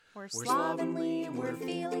We're We're slovenly, we're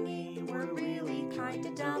feelingy, we're really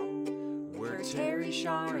kinda dumb. We're Terry,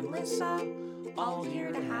 Shar, and Lyssa, all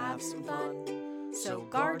here to have some fun. So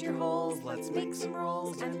guard your holes, let's make some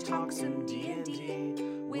rolls and talk some D&D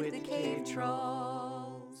with the Cave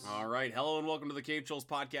Trolls. All right, hello and welcome to the Cave Trolls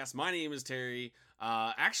podcast. My name is Terry.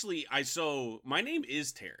 My name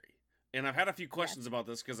is Terry. And I've had a few questions about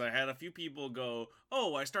this because I had a few people go,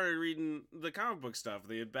 "Oh, I started reading the comic book stuff.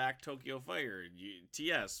 They had backed Tokyo Fire,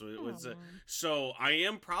 TS." So I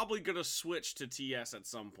am probably gonna switch to TS at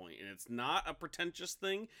some point, and it's not a pretentious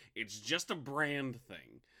thing; it's just a brand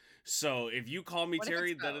thing. So if you call me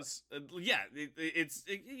Terry, that is,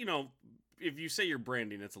 you know. If you say you're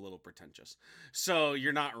branding, it's a little pretentious, so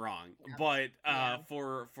you're not wrong. Yeah. But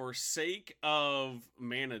for sake of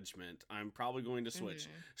management, I'm probably going to switch.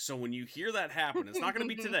 So when you hear that happen, it's not going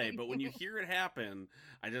to be today, but when you hear it happen,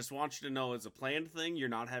 I just want you to know it's a planned thing. You're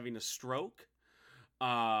not having a stroke.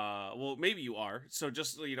 Well, maybe you are. So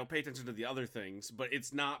just pay attention to the other things, but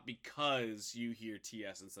it's not because you hear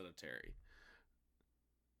TS instead of Terry.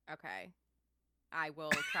 Okay. I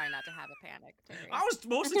will try not to have a panic, Terry. I was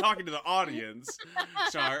mostly talking to the audience,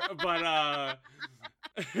 Char, but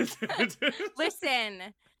Listen,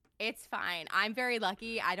 it's fine. I'm very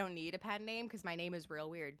lucky. I don't need a pen name because my name is real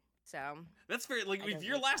weird. So that's very if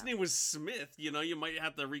your last name was Smith, you might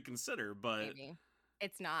have to reconsider. But maybe.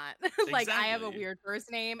 It's not. Exactly. I have a weird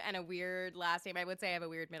first name and a weird last name. I would say I have a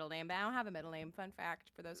weird middle name, but I don't have a middle name. Fun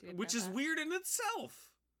fact for those who didn't know. Which is weird in itself.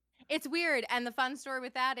 It's weird, and the fun story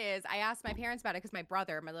with that is I asked my parents about it because my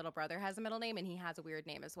little brother has a middle name, and he has a weird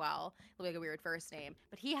name as well, like a weird first name,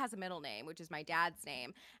 but he has a middle name, which is my dad's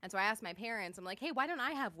name, and so I asked my parents, I'm like, hey, why don't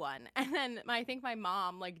I have one? And then I think my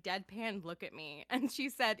mom, deadpan looked at me, and she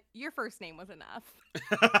said, your first name was enough.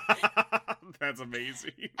 That's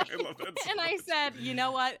amazing. I love that so And much. I said, you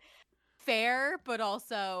know what? Fair, but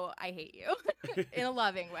also I hate you in a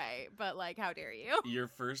loving way. But how dare you? Your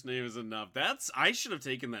first name is enough. I should have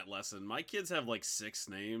taken that lesson. My kids have 6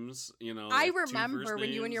 names. I remember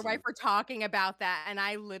when you and your wife were talking about that, and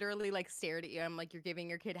I literally stared at you. I'm like, you're giving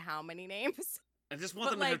your kid how many names? I just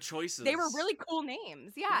want them to have choices. They were really cool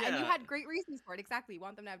names, yeah, and you had great reasons for it. Exactly, you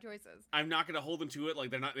want them to have choices. I'm not going to hold them to it.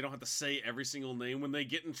 They don't have to say every single name. When they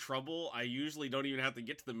get in trouble, I usually don't even have to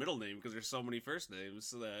get to the middle name because there's so many first names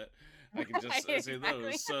so that I can just say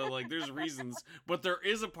those. So there's reasons, but there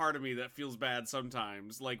is a part of me that feels bad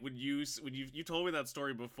sometimes. When you told me that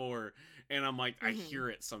story before, and I'm like, I hear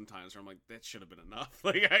it sometimes, where I'm like, that should have been enough.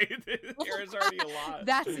 There's already a lot.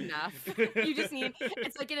 That's enough. You just need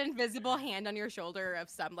it's like an invisible hand on your shoulder of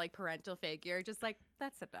some parental figure. Just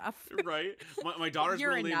that's enough. Right. My daughter's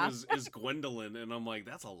middle name is Gwendolyn, and I'm like,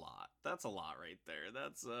 that's a lot. That's a lot right there.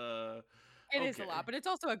 That's It is a lot, but it's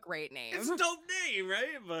also a great name. It's a dope name,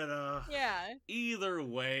 right? But yeah. Either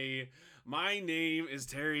way, my name is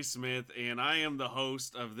Terry Smith, and I am the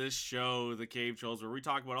host of this show, The Cave Trolls, where we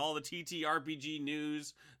talk about all the TTRPG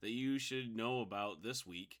news that you should know about this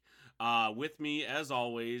week. With me, as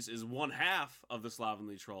always, is one half of the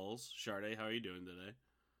Slovenly Trolls. Sharday, how are you doing today?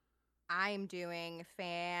 I'm doing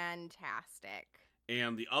fantastic.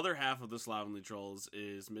 And the other half of the Slovenly Trolls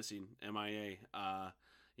is missing, MIA. About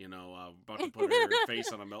to put her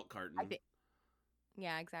face on a milk carton.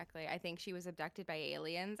 Yeah, exactly. I think she was abducted by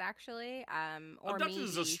aliens, actually. Or abducted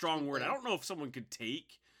is a strong word. I don't know if someone could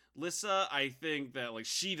take Lyssa. I think that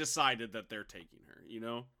she decided that they're taking her,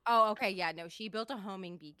 Oh, okay. Yeah, no, she built a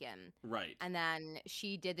homing beacon. Right. And then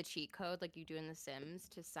she did the cheat code like you do in The Sims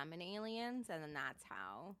to summon aliens, and then that's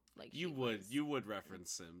how you would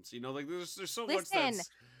reference Sims. There's so Listen, much that's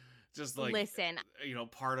just listen,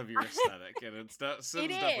 part of your aesthetic, and Sims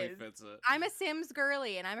definitely fits it. I'm a Sims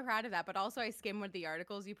girly, and I'm proud of that. But also, I skim with the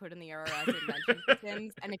articles you put in the RRS invention for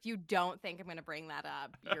Sims, and if you don't think I'm gonna bring that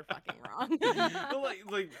up, you're fucking wrong.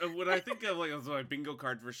 When I think of my bingo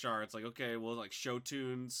card for Char, it's okay, well, show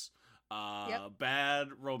tunes. Bad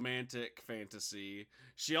romantic fantasy.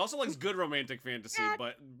 She also likes good romantic fantasy,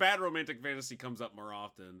 but bad romantic fantasy comes up more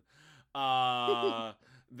often.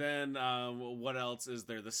 Then what else is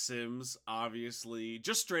there? The Sims, obviously.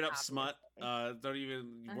 Just straight up smut. Don't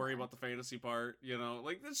even worry about the fantasy part.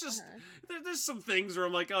 It's just there's some things where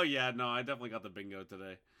I'm like, oh yeah, no, I definitely got the bingo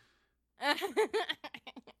today.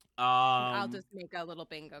 I'll just make a little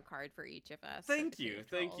bingo card for each of us. Thank you.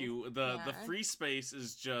 The free space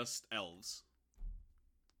is just elves.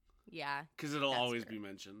 Yeah, because it'll always be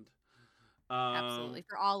mentioned. Absolutely,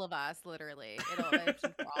 for all of us, literally, it'll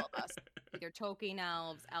mention for all of us. either Tolkien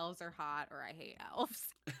elves are hot, or I hate elves.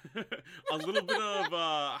 A little bit of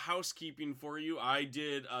housekeeping for you. I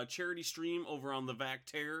did a charity stream over on the Vac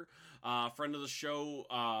Terror. Friend of the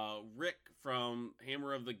show, Rick from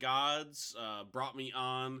Hammer of the Gods, brought me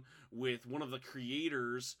on with one of the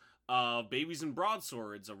creators of Babies and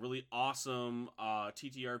Broadswords, a really awesome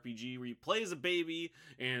TTRPG where you play as a baby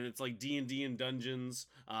and it's like D&D and dungeons,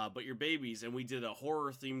 but you're babies. And we did a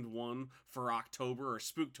horror themed one for October, or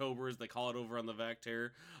Spooktober as they call it over on the Vac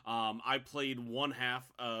Terror. I played one half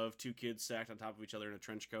of two kids stacked on top of each other in a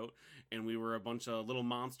trench coat, and we were a bunch of little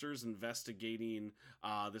monsters investigating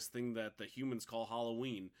this thing that the humans call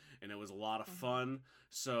Halloween, and it was a lot of fun.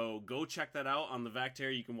 So go check that out on the Vac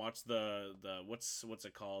Terror. You can watch the what's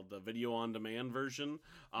it called, the video on demand version.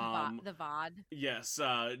 The VOD. Yes,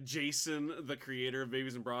 Jason, the creator of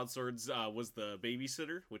Babies and Broadswords, was the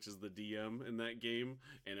babysitter, which is the DM in that game,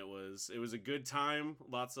 and it was a good time.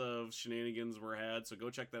 Lots of shenanigans were had, so go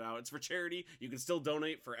check that out. It's for charity. You can still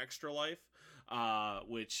donate for Extra Life,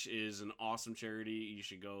 which is an awesome charity. You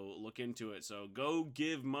should go look into it. So go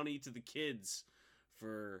give money to the kids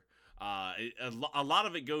for a lot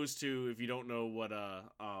of it goes to, if you don't know what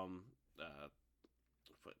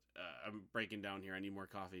I'm breaking down here. I need more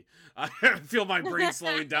coffee. I feel my brain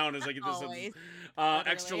slowing down as I get this. Always.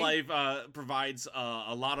 Extra Life provides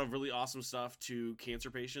a lot of really awesome stuff to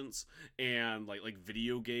cancer patients, and like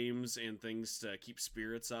video games and things to keep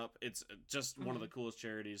spirits up. It's just one of the coolest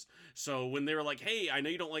charities. So when they were like, "Hey, I know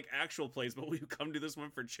you don't like actual plays, but will you come do this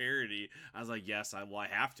one for charity?" I was like, "Yes, I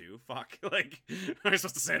have to." Fuck, like, am I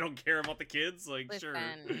supposed to say I don't care about the kids? Like, Listen,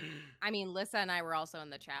 sure. I mean, Lyssa and I were also in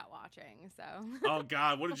the chat watching, so. Oh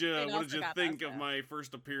God, what did you also got think that of my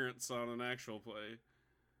first appearance on an actual play?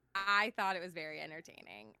 I thought it was very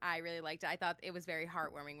entertaining. I really liked it. I thought it was very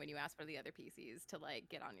heartwarming when you asked for the other PCs to like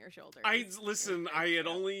get on your shoulders. I had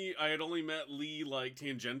only met Lee like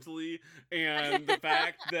tangentially, and the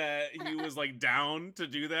fact that he was like down to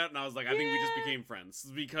do that, and I was like, I think we just became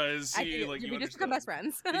friends because he like we just become best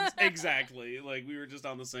friends. Exactly, like we were just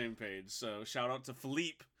on the same page. So shout out to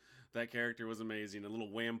Philippe, that character was amazing, a little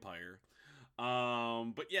vampire.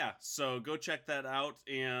 But yeah, so go check that out,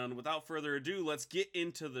 and without further ado, let's get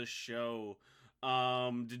into the show.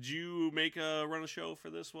 Did you make a run a show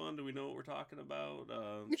for this one? Do we know what we're talking about?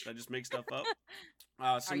 Should I just make stuff up?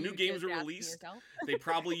 Some new games were released. They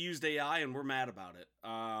probably used AI, and we're mad about it.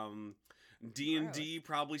 D&D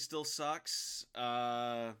probably still sucks.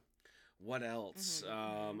 What else?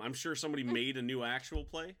 I'm sure somebody made a new actual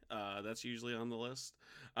play. That's usually on the list.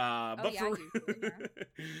 But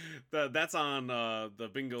that's on the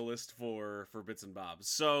bingo list for Bits and Bobs.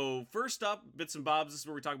 So first up, Bits and Bobs, this is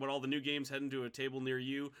where we talk about all the new games heading to a table near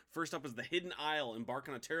you. First up is The Hidden Isle. Embark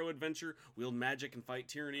on a tarot adventure, wield magic, and fight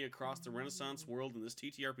tyranny across the Renaissance world in this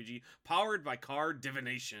TTRPG powered by card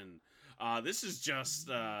divination. This is just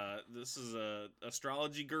this is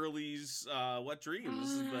astrology girlies wet dream.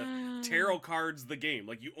 This is the tarot cards, the game.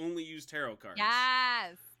 Like, you only use tarot cards.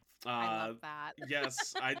 Yes. I love that.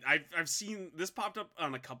 Yes, I've seen this popped up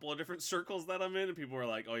on a couple of different circles that I'm in, and people were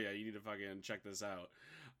like, "Oh yeah, you need to fucking check this out."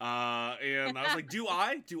 And I was like, "Do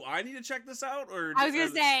I need to check this out?" Or I was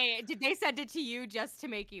gonna say, did they send it to you just to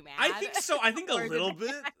make you mad? I think so. I think a little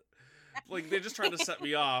bit. Like, they're just trying to set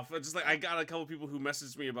me off. It's just like, I got a couple people who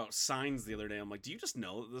messaged me about signs the other day. I'm like, do you just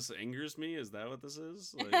know that this angers me? Is that what this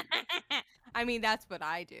is? Like, I mean, that's what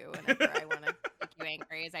I do whenever I want to make you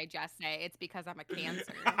angry, is I just say it's because I'm a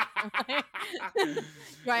Cancer.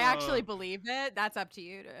 Do I actually believe it? That's up to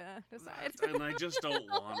you to decide. And I just don't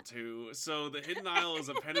want to. So The Hidden Isle is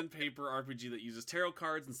a pen and paper RPG that uses tarot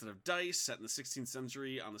cards instead of dice, set in the 16th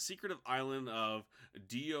century on the secretive island of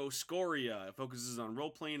Dioscoria. It focuses on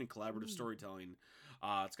role-playing and collaborative storytelling.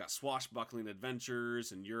 It's got swashbuckling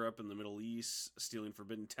adventures in Europe and the Middle East, stealing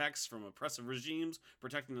forbidden texts from oppressive regimes,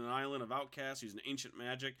 protecting an island of outcasts using ancient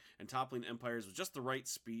magic, and toppling empires with just the right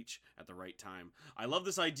speech at the right time. I love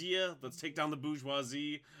this idea. Let's take down the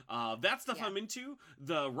bourgeoisie. That stuff I'm into.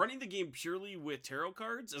 The running the game purely with tarot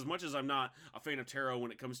cards, as much as I'm not a fan of tarot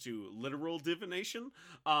when it comes to literal divination,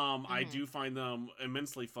 I do find them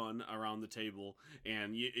immensely fun around the table.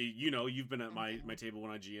 And you know, you've been at my table when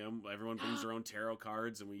I GM. Everyone brings their own tarot cards,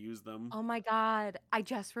 and we use them. Oh my god, I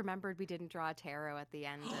just remembered we didn't draw a tarot at the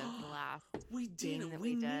end of the last we did.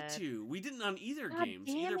 We need to. We didn't on either games,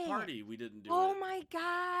 either party. We didn't do it. Oh my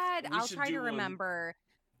god, I'll try to remember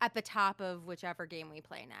at the top of whichever game we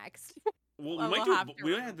play next. Well, we might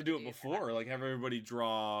have to do it before, like have everybody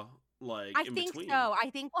draw. Like, I think so. I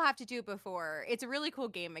think we'll have to do it before. It's a really cool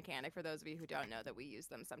game mechanic for those of you who don't know that we use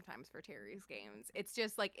them sometimes for Terry's games. It's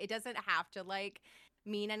just like, it doesn't have to like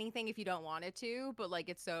mean anything if you don't want it to, but like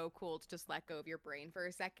it's so cool to just let go of your brain for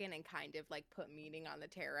a second and kind of like put meaning on the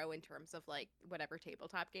tarot in terms of like whatever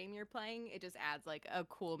tabletop game you're playing. It just adds like a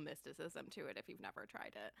cool mysticism to it if you've never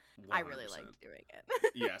tried it. I really 100%. liked doing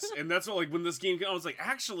it. Yes, and that's what, like, when this game came, I was like,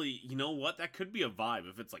 actually, you know what? That could be a vibe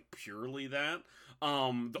if it's like purely that. The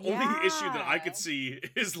only issue that I could see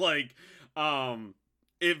is like,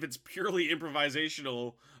 if it's purely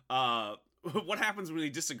improvisational, what happens when they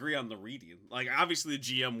disagree on the reading? Like, obviously the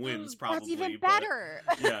GM wins, probably. That's even better.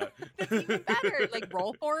 Yeah, That's even better. Like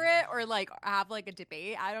roll for it or like have like a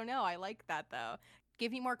debate. I don't know. I like that though.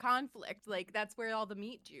 Give you more conflict. Like that's where all the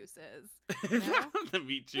meat juice is. You know? The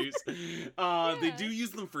meat juice. They do use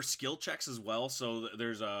them for skill checks as well. So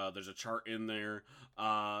there's a chart in there,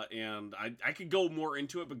 and I could go more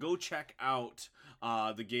into it, but go check out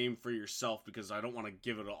the game for yourself because I don't want to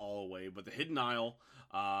give it all away. But the Hidden Isle.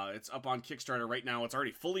 It's up on Kickstarter right now. It's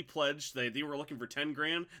already fully pledged. They were looking for 10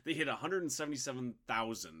 grand. They hit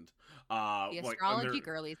 177,000. The astrology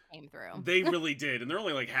girlies came through. They really did, and they're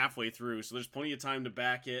only like halfway through, so there's plenty of time to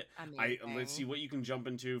back it. Amazing. Let's see what you can jump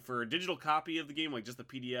into for a digital copy of the game, like just the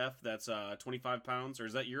PDF. That's 25 pounds, or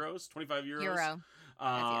is that euros? 25 euros. Euro.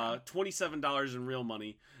 $27 in real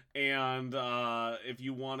money. And if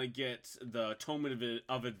you want to get the Tome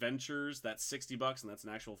of Adventures, that's $60, and that's an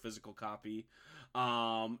actual physical copy.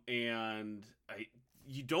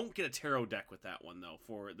 You don't get a tarot deck with that one though.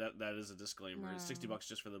 For that is a disclaimer. No. It's $60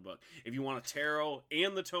 just for the book. If you want a tarot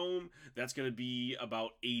and the tome, that's going to be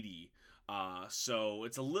about $80. So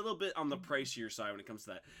it's a little bit on the pricier side when it comes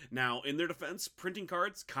to that. Now, in their defense, printing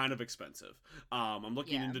cards kind of expensive. I'm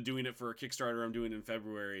looking into doing it for a Kickstarter I'm doing in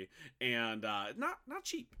February, and not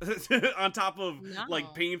cheap. On top of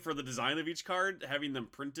like paying for the design of each card, having them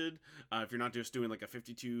printed. If you're not just doing like a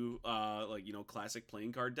 52 classic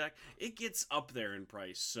playing card deck, it gets up there in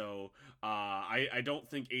price. So I don't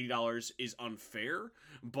think $80 is unfair,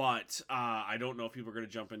 but I don't know if people are going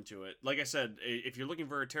to jump into it. Like I said, if you're looking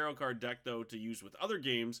for a tarot card deck though to use with other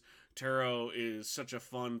games, tarot is such a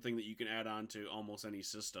fun thing that you can add on to almost any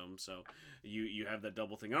system. So you have that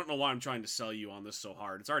double thing. I don't know why I'm trying to sell you on this so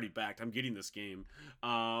hard. It's already backed. I'm getting this game.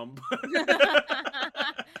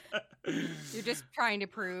 You're just trying to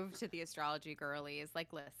prove to the astrology girlies,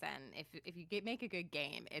 like, listen, if you make a good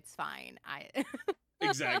game, it's fine.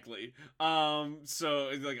 Exactly.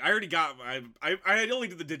 So like I already got I only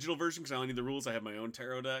did the digital version because I only need the rules. I have my own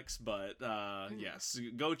tarot decks, but yes,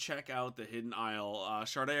 go check out the Hidden Isle.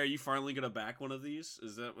 Sade, are you finally gonna back one of these?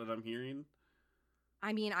 Is that what I'm hearing?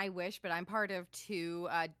 I mean, I wish, but I'm part of two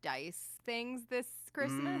dice things this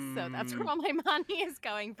Christmas, so that's where all my money is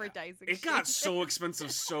going for dice exchange. It got so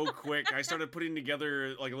expensive so quick. I started putting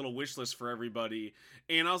together like a little wish list for everybody,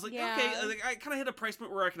 and I was like, okay, I kind of hit a price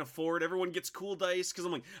point where I can afford. Everyone gets cool dice because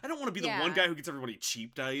I'm like, I don't want to be the one guy who gets everybody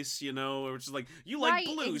cheap dice, you know, which is like you like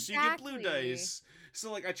blue, so you get blue dice.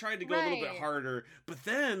 So like I tried to go a little bit harder, but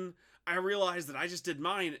then I realized that I just did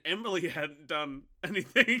mine. Emily hadn't done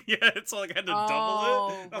anything yet, so like I had to double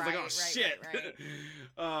it. I was like, oh shit.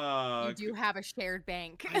 You do have a shared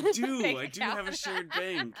bank. I do. I do have a shared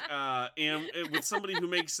bank. And with somebody who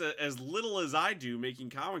makes as little as I do making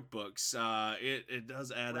comic books, it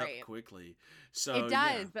does add up quickly. So it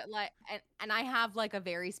does, but like, and I have like a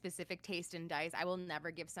very specific taste in dice. I will never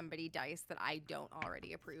give somebody dice that I don't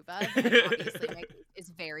already approve of. And obviously, my taste is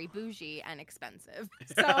very bougie and expensive,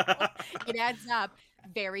 so it adds up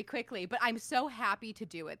very quickly. But I'm so happy to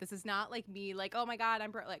do it. This is not like me, like, oh my god,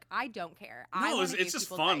 I'm broke. Like, I don't care. No, it's just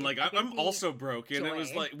fun. Dice. Like I'm also broke, and it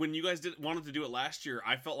was like when you guys wanted to do it last year,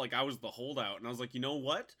 I felt like I was the holdout, and I was like, you know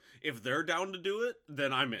what? If they're down to do it,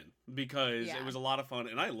 then I'm in because it was a lot of fun,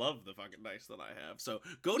 and I love the fucking dice that I have. So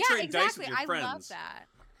go trade dice with your friends. I love that.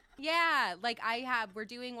 Yeah, like we're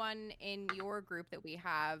doing one in your group that we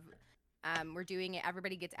have. We're doing it.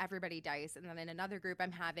 Everybody gets everybody dice, and then in another group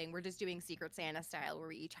we're just doing Secret Santa style, where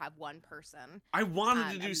we each have one person. I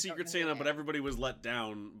wanted to do Secret Santa, but everybody was let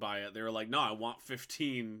down by it. They were like, "No, I want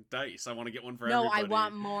 15 dice. I want to get one for everybody." No, I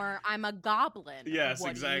want more. I'm a goblin. Yes,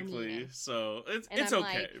 exactly. So it's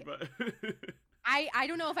okay, but. I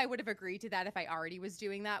don't know if I would have agreed to that if I already was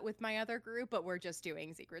doing that with my other group, but we're just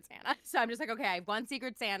doing Secret Santa. So I'm just like, okay, I have one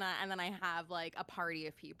Secret Santa, and then I have like a party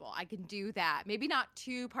of people. I can do that. Maybe not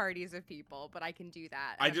 2 parties of people, but I can do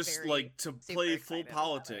that. I just like to play full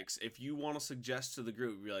politics. If you want to suggest to the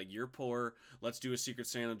group, be like, you're poor, let's do a Secret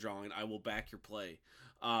Santa drawing. I will back your play.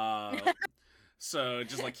 So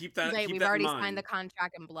just like keep that. We've already signed the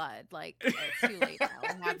contract in blood. Like it's too late now.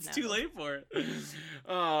 It's too late for it.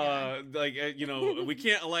 Like we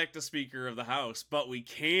can't elect a Speaker of the House, but we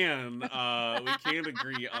can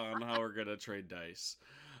agree on how we're gonna trade dice.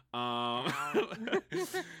 Wow.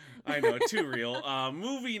 I know, too real.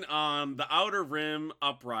 Moving on, The Outer Rim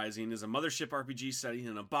Uprising is a mothership RPG setting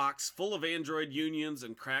in a box full of android unions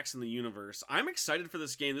and cracks in the universe. I'm excited for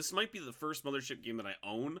this game. This might be the first mothership game that I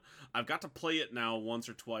own. I've got to play it now once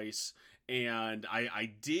or twice, and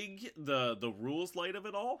I dig the rules light of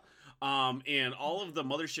it all. And all of the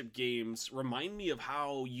mothership games remind me of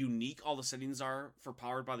how unique all the settings are for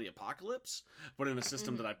Powered by the Apocalypse, but in a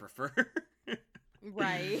system that I prefer.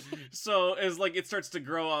 Right. So as like it starts to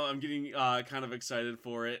grow, I'm getting kind of excited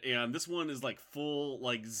for it. And this one is like full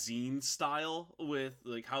like zine style with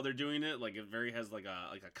like how they're doing it. Like it very has like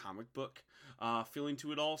a comic book feeling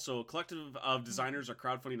to it all. So a collective of designers are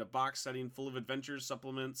crowdfunding a box setting full of adventures,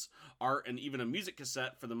 supplements, art, and even a music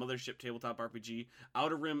cassette for the mothership tabletop RPG.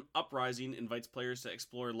 Outer Rim Uprising invites players to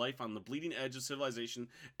explore life on the bleeding edge of civilization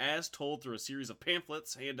as told through a series of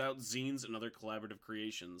pamphlets, handouts, zines, and other collaborative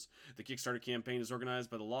creations. The Kickstarter campaign is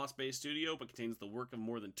organized by the Lost Bay Studio, but contains the work of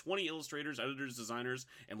more than 20 illustrators, editors, designers,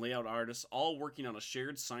 and layout artists, all working on a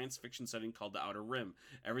shared science fiction setting called the Outer Rim.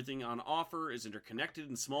 Everything on offer is interconnected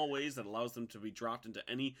in small ways that allows them to be dropped into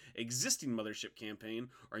any existing mothership campaign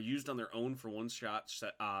or used on their own for one-shot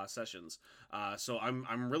sessions. So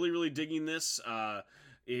I'm really digging this.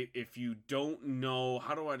 If you don't know,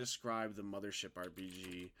 how do I describe the mothership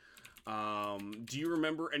RPG? Do you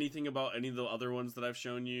remember anything about any of the other ones that I've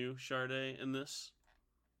shown you, Sade, in this?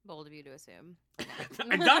 Bold of you to assume.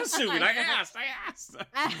 I'm not assuming. I asked.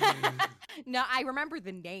 No, I remember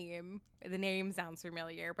the name. The name sounds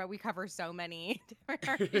familiar, but we cover so many different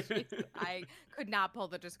RPGs. I could not pull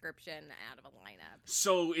the description out of a lineup.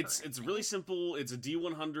 So it's really simple. It's a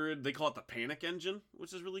D100. They call it the Panic Engine,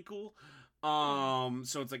 which is really cool.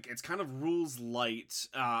 So it's kind of rules light.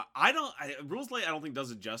 Rules light I don't think does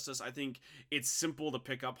it justice. I think it's simple to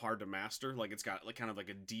pick up, hard to master. Like it's got like kind of like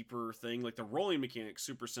a deeper thing. Like the rolling mechanic's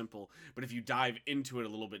super simple, but if you dive into it a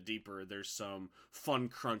little bit deeper, there's some fun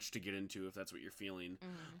crunch to get into if that's what you're feeling.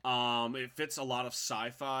 It fits a lot of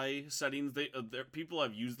sci-fi settings. People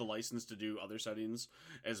have used the license to do other settings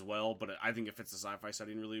as well, but I think it fits the sci-fi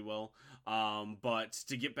setting really well. But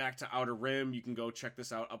to get back to Outer Rim, you can go check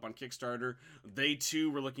this out up on Kickstarter. They too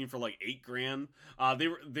were looking for like $8,000.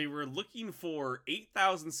 They were looking for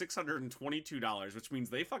 $8,622, which means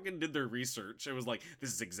they fucking did their research. It was like,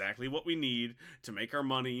 this is exactly what we need to make our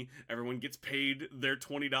money. Everyone gets paid their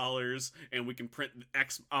 $20, and we can print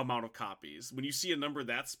X amount of copies. When you see a number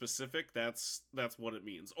that specific, that's what it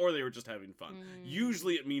means. Or they were just having fun.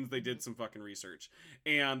 Usually it means they did some fucking research,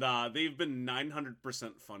 and they've been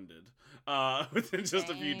 900% funded within just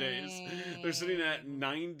a few days. They're sitting at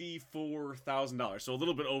 $94,000, so a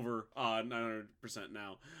little bit over 900%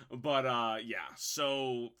 now. But yeah,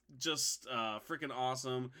 so just freaking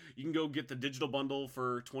awesome. You can go get the digital bundle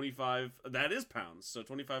for 25. That is pounds, so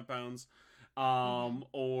 25 pounds.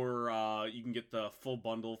 Or you can get the full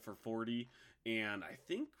bundle for 40. And I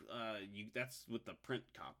think that's with the print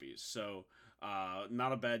copies. So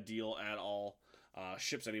not a bad deal at all.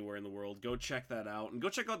 Ships anywhere in the world. Go check that out. And go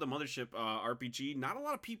check out the Mothership RPG. Not a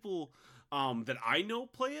lot of people that I know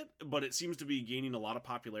play it, but it seems to be gaining a lot of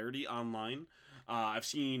popularity online. I've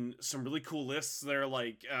seen some really cool lists. They're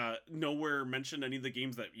like nowhere mentioned any of the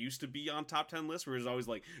games that used to be on top 10 lists, where it's always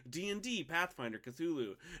like D&D, Pathfinder,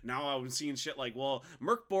 Cthulhu. Now I'm seeing shit like, well,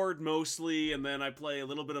 Mercboard mostly, and then I play a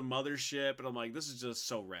little bit of Mothership, and I'm like, this is just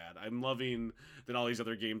so rad. I'm loving that all these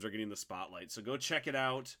other games are getting the spotlight. So go check it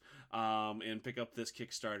out and pick up this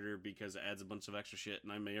Kickstarter, because it adds a bunch of extra shit,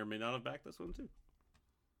 and I may or may not have backed this one too.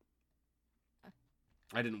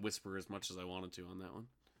 I didn't whisper as much as I wanted to on that one.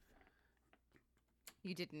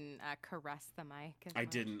 You didn't caress the mic as I much.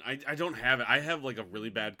 didn't. I don't have it. I have like a really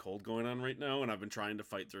bad cold going on right now, and I've been trying to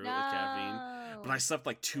fight through it with caffeine. But I slept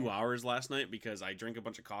like 2 hours last night because I drank a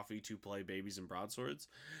bunch of coffee to play Babies and Broadswords.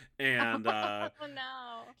 And oh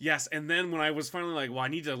no. yes, and then when I was finally like, well, I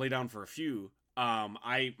need to lay down for a few,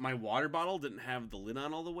 my water bottle didn't have the lid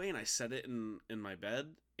on all the way, and I set it in my bed.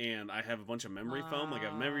 And I have a bunch of memory foam. Like I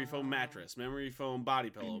have a memory foam mattress, memory foam body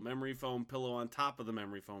pillow, memory foam pillow on top of the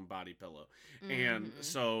memory foam body pillow. And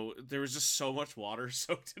so there was just so much water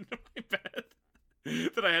soaked into my bed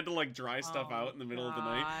that I had to like dry stuff out in the middle of the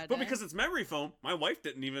night. But because it's memory foam, my wife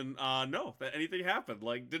didn't even know that anything happened.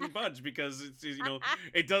 Like didn't budge, because it's, you know,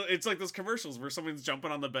 it does. It's like those commercials where someone's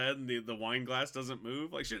jumping on the bed and the wine glass doesn't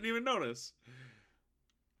move. Like she didn't even notice.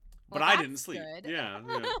 But I didn't sleep. Good. Yeah.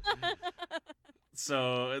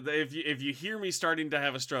 So if you hear me starting to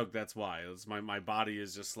have a stroke, that's why. It's my body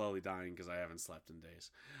is just slowly dying because I haven't slept in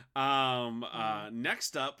days. Mm.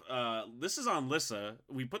 Next up, this is on Lyssa.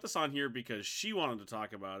 We put this on here because she wanted to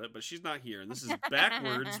talk about it, but she's not here. And this is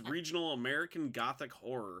Backwards Regional American Gothic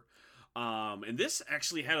Horror. And this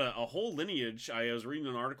actually had a whole lineage. I was reading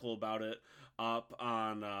an article about it up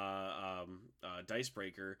on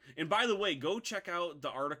Dicebreaker. And by the way, go check out the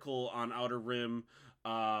article on Outer Rim.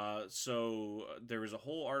 So there was a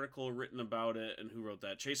whole article written about it, and who wrote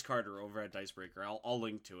that? Chase Carter over at Dicebreaker. I'll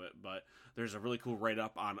link to it, but there's a really cool write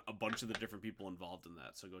up on a bunch of the different people involved in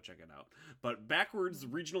that. So go check it out. But Backwards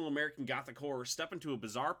Regional American Gothic Horror step into a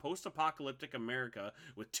bizarre post-apocalyptic America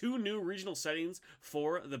with two new regional settings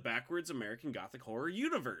for the Backwards American Gothic Horror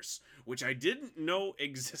universe, which I didn't know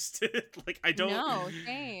existed. Like I don't. No,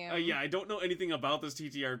 same. Yeah, I don't know anything about this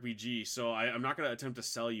TTRPG, so I'm not gonna attempt to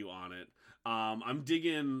sell you on it. I'm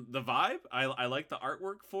digging the vibe. I like the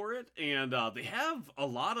artwork for it, and they have a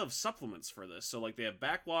lot of supplements for this. So like they have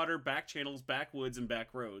backwater, back channels, backwoods, and back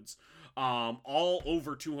roads, all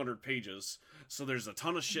over 200 pages. So there's a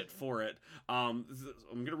ton of shit for it. I'm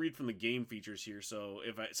gonna read from the game features here. So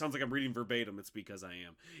if it sounds like I'm reading verbatim, it's because I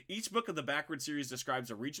am. Each book of the Backward series describes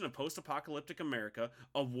a region of post-apocalyptic America,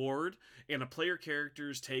 a ward, and a player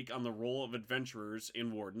character's take on the role of adventurers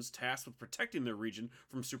and wardens tasked with protecting their region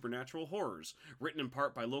from supernatural horrors. Written in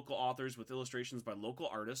part by local authors with illustrations by local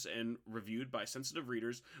artists and reviewed by sensitive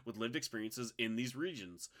readers with lived experiences in these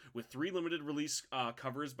regions. With 3 limited release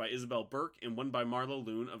covers by Isabel Burke and 1 by Marlo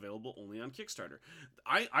Loon available only on Kickstarter.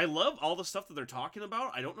 I love all the stuff that they're talking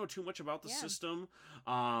about. I don't know too much about the system.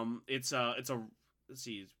 It's a let's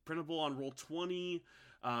see, it's printable on Roll20.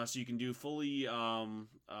 So you can do fully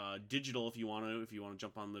digital if you want to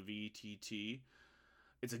jump on the VTT.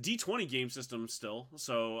 It's a D20 game system still,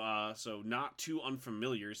 so not too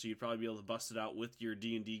unfamiliar. So you'd probably be able to bust it out with your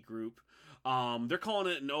D&D group. They're calling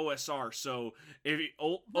it an OSR. So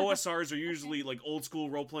OSRs are usually like old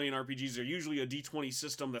school role playing RPGs. They're usually a D20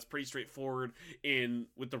 system that's pretty straightforward in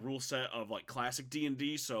with the rule set of like classic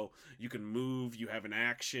D&D. So you can move, you have an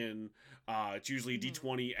action. It's usually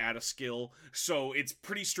D20, add a skill. So it's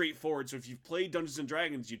pretty straightforward. So if you've played Dungeons and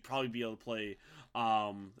Dragons, you'd probably be able to play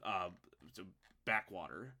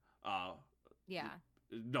Backwater. Yeah.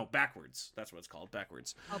 No, Backwards. That's what it's called.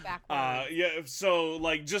 Backwards. Oh, backwards. Yeah. So,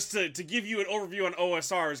 like, just to give you an overview on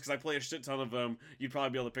OSRs, because I play a shit ton of them, you'd probably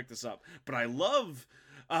be able to pick this up. But I love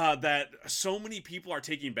that so many people are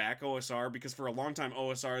taking back OSR, because for a long time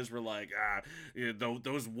OSRs were like,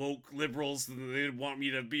 those woke liberals, they want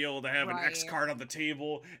me to be able to have an X card on the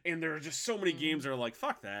table, and there are just so many games that are like,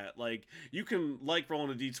 fuck that. Like, you can like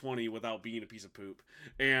rolling a D20 without being a piece of poop.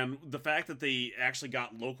 And the fact that they actually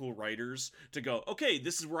got local writers to go, okay,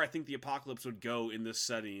 this is where I think the apocalypse would go in this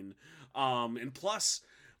setting. And plus,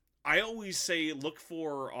 I always say look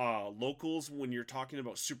for locals when you're talking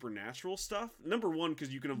about supernatural stuff. Number one,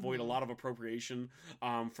 because you can avoid a lot of appropriation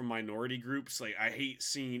from minority groups. Like, I hate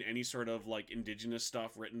seeing any sort of like indigenous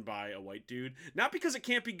stuff written by a white dude. Not because it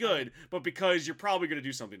can't be good, but because you're probably going to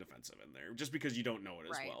do something offensive in there, just because you don't know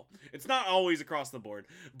it as well. It's not always across the board.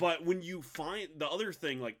 But when you find the other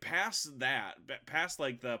thing, like past that, past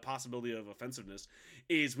like the possibility of offensiveness,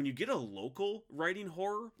 is when you get a local writing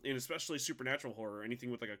horror, and especially supernatural horror,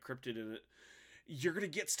 anything with like a cryptid in it, you're gonna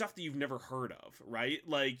get stuff that you've never heard of, right?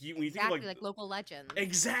 Like when you think of like local legends.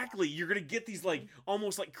 Exactly, you're gonna get these like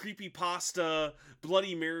almost like creepypasta,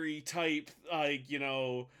 Bloody Mary type, like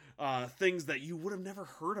things that you would have never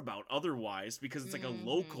heard about otherwise, because it's like a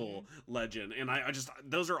local legend. And I just,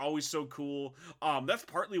 those are always so cool. That's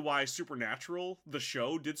partly why Supernatural, the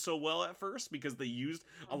show, did so well at first, because they used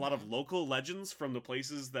a lot of local legends from the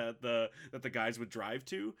places that the guys would drive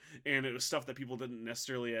to, and it was stuff that people didn't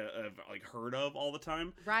necessarily have like heard of all the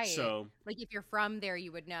time. Right. So like if you're from there,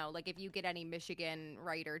 you would know. Like if you get any Michigan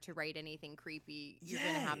writer to write anything creepy, you're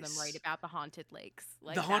gonna have them write about the haunted lakes.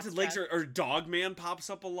 Like the haunted lakes, or Dogman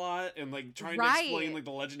pops up a lot, and like trying to explain like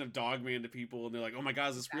the legend of Dogman to people, and they're like, oh my god,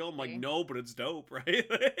 is this real? I'm like, no, but it's dope, right?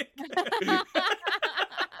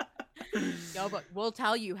 No, but we'll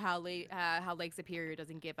tell you how Lake Superior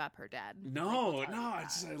doesn't give up her dead. No, I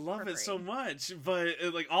love it so much. But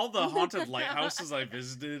like all the haunted lighthouses I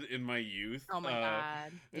visited in my youth. Oh my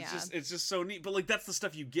god, it's just so neat. But like that's the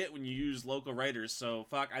stuff you get when you use local writers. So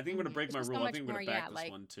fuck, I think I'm gonna break my rule. I think I'm gonna back this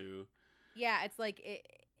one too. Yeah, it's like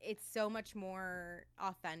it's so much more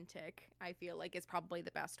authentic. I feel like is probably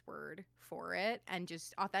the best word for it, and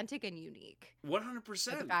just authentic and unique. Like the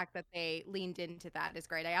 100%. fact that they leaned into that is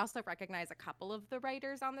great. I also recognize a couple of the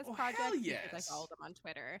writers on this Oh, hell project because I follow yes. them on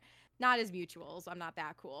Twitter. Not as mutuals, I'm not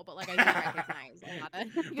that cool, but like I do recognize a lot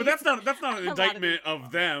of But that's not an a lot of these indictment of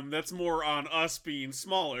people. them. That's more on us being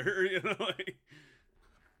smaller, you know. Like,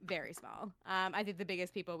 Very small. I think the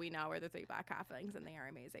biggest people we know are the three black halflings, and they are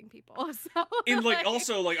amazing people. So and like like,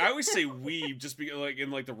 also like I always say we just be like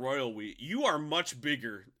in like the royal we. You are much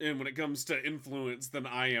bigger in when it comes to influence than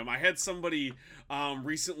I am. I had somebody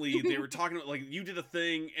recently, they were talking about like you did a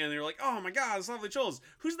thing and they were like, "Oh my god, it's Lovely Trolls.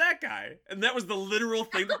 Who's that guy?" And that was the literal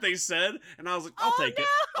thing that they said, and I was like, "I'll oh take it.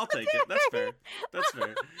 I'll no, take it. That's fair. That's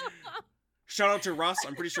fair." Shout out to Russ.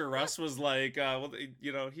 I'm pretty sure Russ was like, well,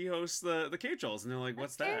 you know, he hosts the Cave Trolls, and they're like, that's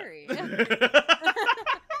 "What's that?" scary.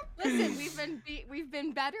 Listen, we've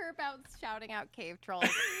been better about shouting out cave trolls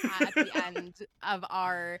at the end of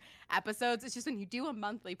our episodes. It's just when you do a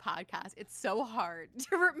monthly podcast, it's so hard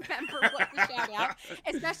to remember what to shout out,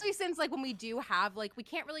 especially since like when we do have like we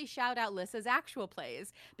can't really shout out Lyssa's actual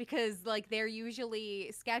plays because like they're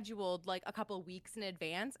usually scheduled like a couple weeks in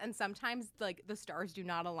advance, and sometimes like the stars do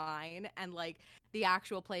not align, and like the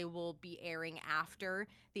actual play will be airing after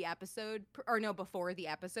the episode or no before the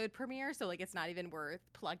episode premiere, so like it's not even worth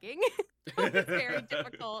plugging. So it's very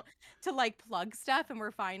difficult to like plug stuff, and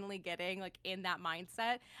we're finally getting like in that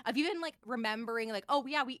mindset of even like remembering like, oh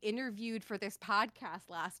yeah, we interviewed for this podcast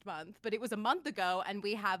last month, but it was a month ago and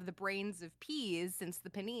we have the brains of peas since the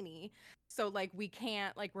panini, so like we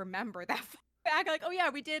can't like remember that back like, oh yeah,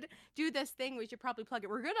 we did do this thing, we should probably plug it.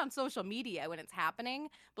 We're good on social media when it's happening,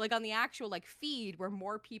 but like on the actual like feed where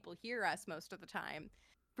more people hear us most of the time,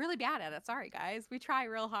 really bad at it. Sorry guys, we try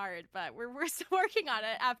real hard, but we're still working on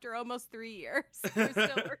it after almost 3 years. We're still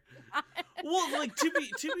working on it. Well, like to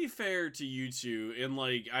be fair to you two, and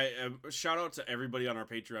like I shout out to everybody on our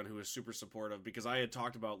Patreon who is super supportive, because I had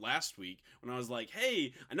talked about last week when I was like,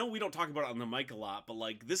 hey, I know we don't talk about it on the mic a lot, but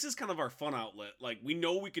like this is kind of our fun outlet. Like we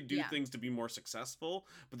know we could do Yeah. things to be more successful,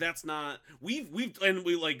 but that's not we've and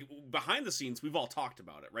we like behind the scenes we've all talked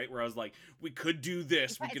about it, right? Where I was like, we could do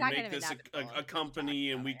this, we It's could not kind make of this inevitable a if we talk company,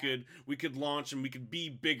 and about we it. could launch and we could be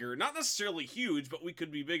bigger, not necessarily huge, but we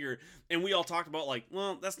could be bigger. And we all talked about like,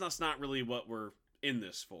 well, that's not really what we're in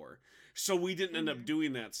this for. So we didn't end up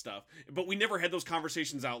doing that stuff, but we never had those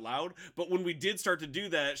conversations out loud. But when we did start to do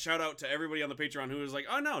that, shout out to everybody on the Patreon who was like,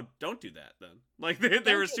 oh no, don't do that then. Like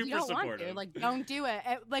they were super supportive. Like don't do it.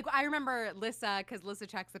 Like I remember Lyssa, because Lyssa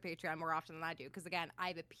checks the Patreon more often than I do, because again I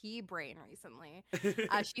have a pea brain recently.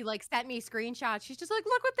 She like sent me screenshots. She's just like,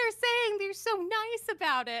 look what they're saying, they're so nice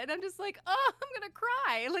about it, and I'm just like, oh, I'm gonna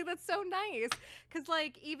cry. Like that's so nice, because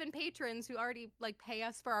like even patrons who already like pay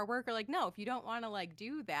us for our work are like, no, if you don't want to like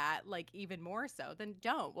do that, like even more so, then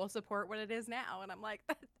don't. We'll support what it is now. And I'm like,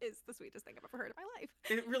 that is the sweetest thing I've ever heard in my life.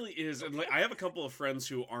 It really is. And like I have a couple of friends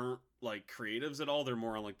who aren't like creatives at all. They're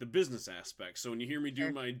more on like the business aspect. So when you hear me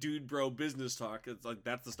do my dude bro business talk, it's like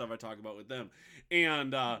that's the stuff I talk about with them.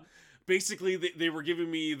 And basically they were giving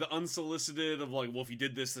me the unsolicited of like, well, if you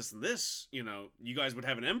did this, this, and this, you know, you guys would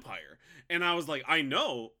have an empire. And I was like, I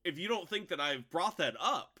know, if you don't think that I've brought that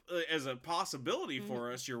up as a possibility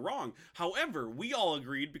for us, you're wrong. However, we all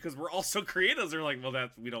agreed, because we're also creatives. They're like, well,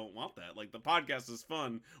 we don't want that. Like the podcast is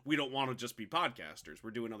fun. We don't want to just be podcasters.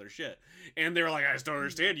 We're doing other shit. And they were like, I just don't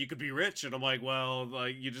understand. You could be rich. And I'm like, well,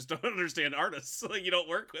 like you just don't understand artists. Like you don't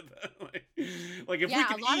work with them. Like if we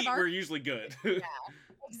can eat, we're usually good. Yeah.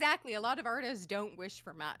 Exactly. A lot of artists don't wish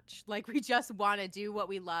for much. Like we just want to do what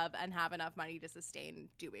we love and have enough money to sustain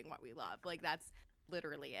doing what we love. Like that's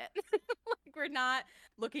literally it. Like we're not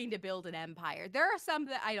looking to build an empire. There are some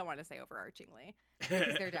that I don't want to say overarchingly,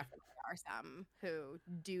 because there definitely are some who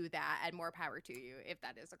do that, and more power to you if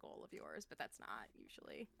that is a goal of yours, but that's not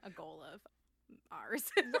usually a goal of ours.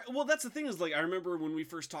 Well, that's the thing is, like, I remember when we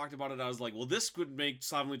first talked about it, I was like, well, this could make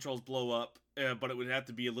Slovenly Trolls blow up, but it would have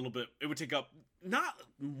to be a little bit, it would take up not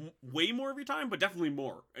way more of your time, but definitely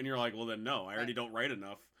more. And you're like, well, then no, I already don't write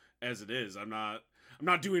enough as it is. I'm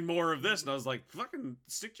not doing more of this. And I was like, fucking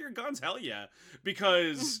stick to your guns. Hell yeah.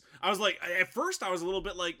 Because I was like, at first I was a little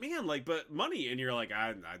bit like, man, like, but money. And you're like,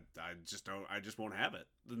 I just won't have it.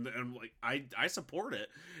 And I'm like, I support it.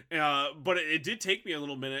 But it did take me a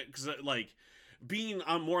little minute, because like, being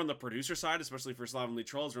on more on the producer side, especially for Slovenly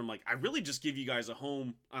Trolls, where I'm like, I really just give you guys a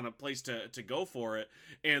home on a place to go for it,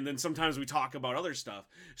 and then sometimes we talk about other stuff.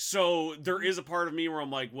 So there is a part of me where I'm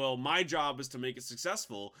like, well, my job is to make it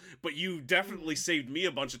successful, but you definitely saved me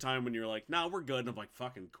a bunch of time when you're like, nah, we're good, and I'm like,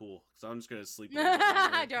 fucking cool, so I'm just gonna sleep.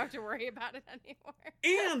 I don't have to worry about it anymore.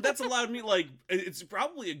 And that's allowed me, like, it's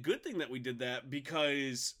probably a good thing that we did that,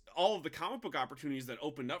 because all of the comic book opportunities that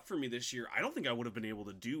opened up for me this year, I don't think I would have been able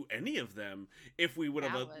to do any of them if we would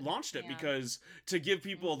have launched it. Because to give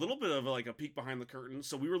people a little bit of like a peek behind the curtain,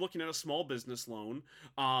 so we were looking at a small business loan.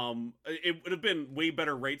 It would have been way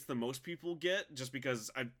better rates than most people get, just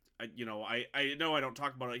because I know I don't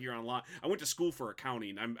talk about it here on lot. I went to school for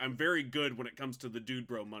accounting. I'm very good when it comes to the dude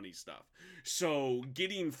bro money stuff. So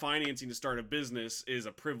getting financing to start a business is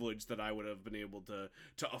a privilege that I would have been able to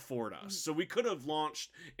afford us. So we could have launched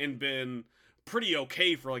and been pretty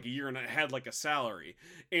okay for like a year and had like a salary.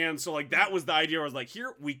 And so like that was the idea. I was like,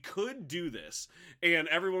 here, we could do this. And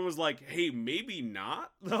everyone was like, hey, maybe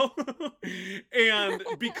not though. And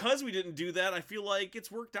because we didn't do that, I feel like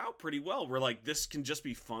it's worked out pretty well. We're like, this can just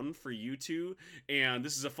be fun for you two, and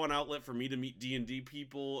this is a fun outlet for me to meet D&D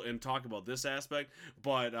people and talk about this aspect,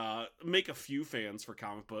 but make a few fans for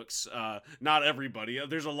comic books. Not everybody.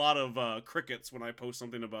 There's a lot of crickets when I post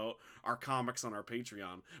something about our comics on our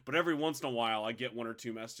Patreon, but every once in a while I get one or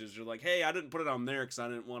two messages. You're like, hey, I didn't put it on there because I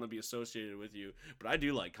didn't want to be associated with you, but I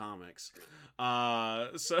do like comics.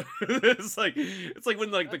 So it's like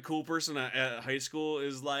when like the cool person at high school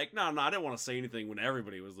is like, no, I didn't want to say anything when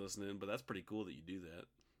everybody was listening, but that's pretty cool that you do that.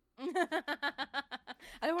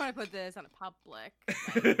 I don't want to put this on a public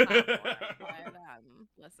platform, but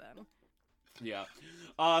listen. Yeah.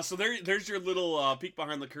 So there's your little peek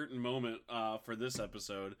behind the curtain moment for this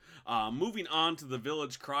episode. Moving on to the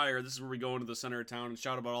Village Crier. This is where we go into the center of town and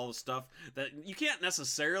shout about all the stuff that you can't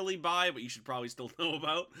necessarily buy, but you should probably still know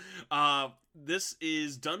about. This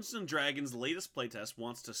is Dungeons & Dragons' latest playtest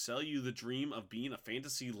wants to sell you the dream of being a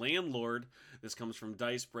fantasy landlord. This comes from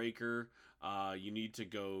Dicebreaker. You need to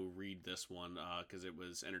go read this one because it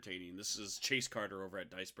was entertaining. This is Chase Carter over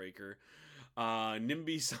at Dicebreaker.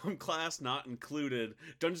 NIMBY subclass not included.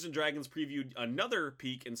 Dungeons & Dragons previewed another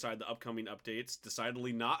peek inside the upcoming updates,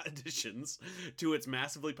 decidedly not additions, to its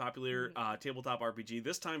massively popular tabletop RPG,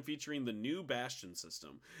 this time featuring the new Bastion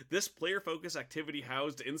system. This player-focused activity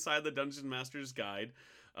housed inside the Dungeon Master's Guide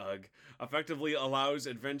effectively allows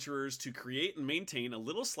adventurers to create and maintain a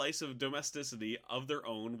little slice of domesticity of their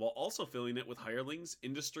own while also filling it with hirelings,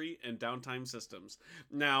 industry, and downtime systems.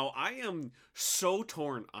 Now, I am so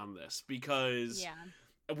torn on this because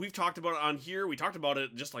we've talked about it on here. We talked about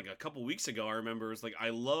it just like a couple weeks ago. I remember it's like,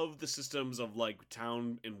 I love the systems of like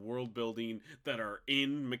town and world building that are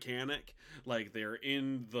in mechanic. Like they're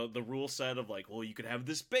in the rule set of like, well, you could have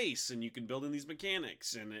this base and you can build in these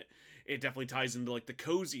mechanics, and it definitely ties into like the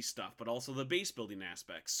cozy stuff, but also the base building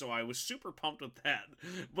aspects. So I was super pumped with that.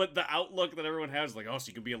 But the outlook that everyone has, like, oh, so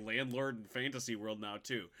you can be a landlord in fantasy world now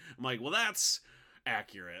too. I'm like, well, that's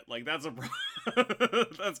accurate. Like that's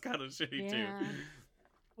that's kind of shitty too.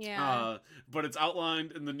 Yeah. But it's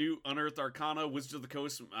outlined in the new Unearthed Arcana Wizards of the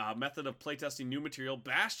Coast method of playtesting new material.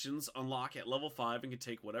 Bastions unlock at level 5 and can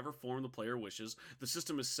take whatever form the player wishes. The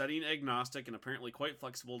system is setting agnostic and apparently quite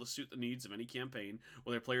flexible to suit the needs of any campaign,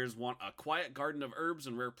 whether players want a quiet garden of herbs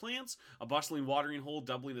and rare plants, a bustling watering hole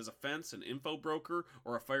doubling as a fence, an info broker,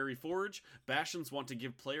 or a fiery forge. Bastions want to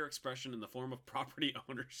give player expression in the form of property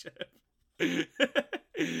ownership.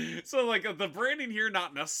 So like the branding here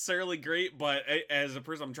not necessarily great, but as a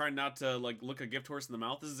person I'm trying not to like look a gift horse in the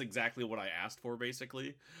mouth. This is exactly what I asked for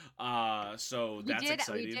basically. So that's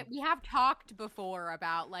exciting. We have talked before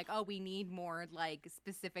about like, oh, we need more like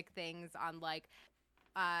specific things on like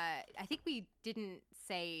I think we didn't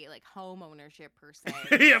say like home ownership per se.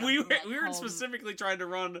 Yeah, we like were specifically trying to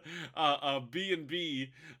run a B&B,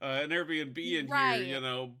 an Airbnb in here, you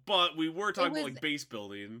know, but we were talking about like base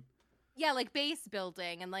building. Yeah, like base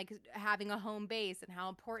building and like having a home base and how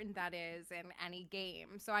important that is in any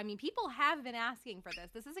game. So I mean, people have been asking for this.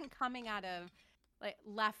 This isn't coming out of like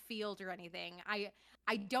left field or anything.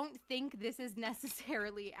 I don't think this is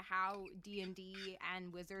necessarily how D&D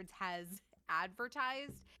and Wizards has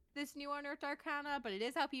advertised this new Unearthed Arcana, but it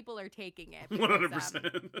is how people are taking it. Because,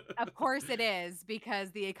 100%. Of course it is,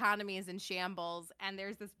 because the economy is in shambles, and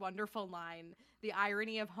there's this wonderful line the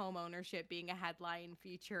irony of home ownership being a headline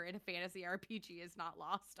feature in a fantasy RPG is not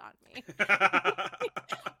lost on me.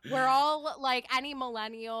 We're all like, any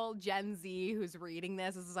millennial Gen Z who's reading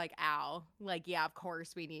this is like, ow, like, yeah, of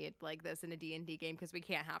course we need like this in a D&D game because we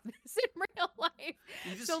can't have this in real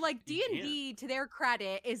life. So like you can't. D&D, to their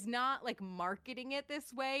credit, is not like marketing it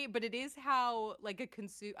this way, but it is how like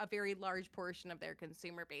a very large portion of their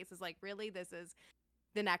consumer base is like, really, this is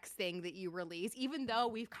the next thing that you release, even though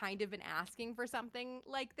we've kind of been asking for something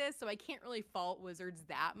like this. So I can't really fault Wizards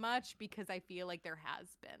that much because I feel like there has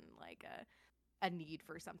been like a need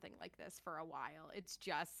for something like this for a while. It's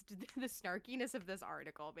just the snarkiness of this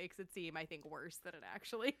article makes it seem, I think, worse than it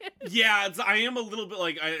actually is. Yeah, I am a little bit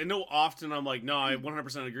like, I know often I'm like, no, I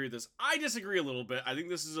 100% agree with this. I disagree a little bit. I think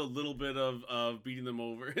this is a little bit of beating them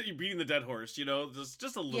over, beating the dead horse, you know,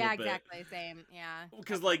 just a little bit. Yeah, exactly, same. Yeah,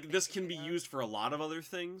 because like this can be used for a lot of other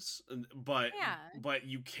things, but yeah,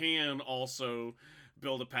 you can also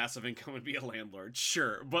build a passive income and be a landlord,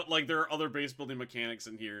 sure, but like there are other base building mechanics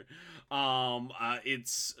in here.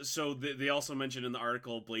 It's so they also mentioned in the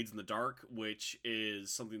article Blades in the Dark, which is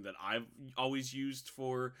something that I've always used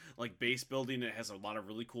for like base building. It has a lot of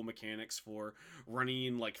really cool mechanics for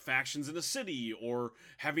running like factions in a city, or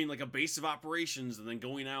having like a base of operations and then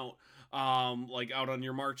going out like out on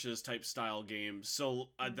your marches type style games. So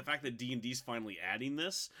the fact that D&D's finally adding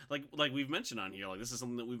this, like we've mentioned on here, like this is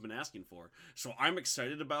something that we've been asking for, so I'm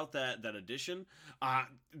excited about that addition.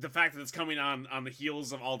 The fact that it's coming on the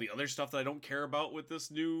heels of all the other stuff that I don't care about with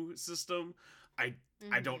this new system, I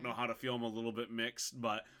don't know how to feel. I'm a little bit mixed,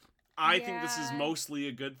 but I think this is mostly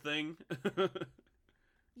a good thing.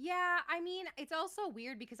 Yeah, I mean, it's also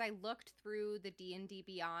weird because I looked through the D&D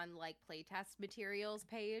Beyond like playtest materials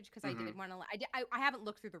page because I didn't want to. I haven't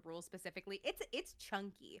looked through the rules specifically. It's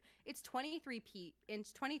chunky. It's 23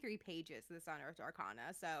 pages. This Unearthed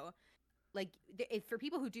Arcana. So like, if for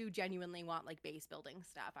people who do genuinely want like base building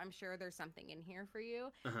stuff, I'm sure there's something in here for you.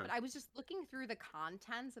 But I was just looking through the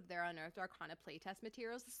contents of their Unearthed Arcana playtest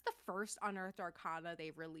materials. This is the first Unearthed Arcana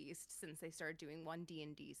they've released since they started doing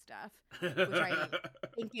 1D&D stuff, which I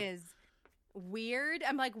think is weird.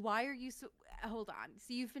 I'm like, why are you so, hold on.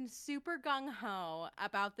 So you've been super gung-ho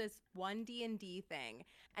about this 1D&D thing,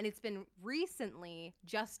 and it's been recently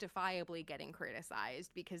justifiably getting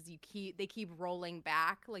criticized because they keep rolling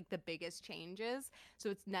back like the biggest changes. So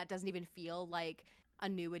it's not, doesn't even feel like a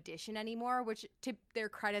new edition anymore, which to their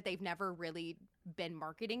credit, they've never really been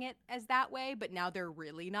marketing it as that way, but now they're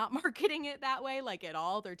really not marketing it that way like at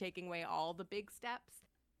all. They're taking away all the big steps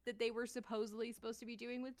that they were supposedly supposed to be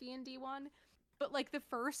doing with D&D 1. But like the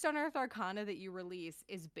first Unearthed Arcana that you release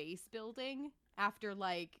is base building after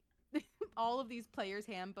like all of these players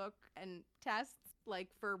handbook and tests like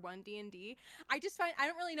for 1D&D. I just find I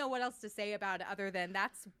don't really know what else to say about it other than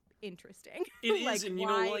that's interesting. It like, is, and you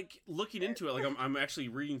know, like looking into it, like I'm actually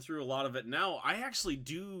reading through a lot of it now. I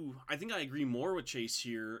think I agree more with Chase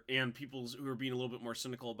here and people who are being a little bit more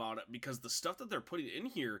cynical about it, because the stuff that they're putting in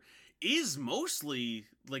here is mostly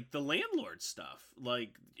like the landlord stuff.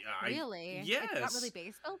 Like, really, yes, it's not really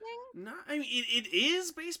base building. No, I mean it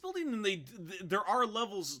is base building, and there are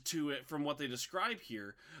levels to it from what they describe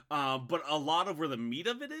here. But a lot of where the meat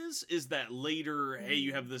of it is that later, hey,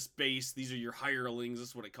 you have this base. These are your hirelings. This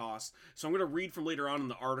is what it costs. So I'm going to read from later on in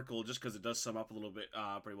the article just because it does sum up a little bit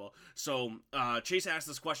pretty well. So Chase asked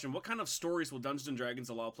this question: what kind of stories will Dungeons and Dragons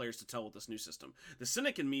allow players to tell with this new system? The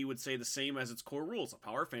cynic in me would say the same as its core rules: a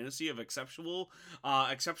power fantasy of exceptional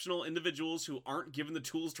individuals who aren't given the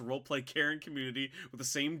tools to roleplay care and community with the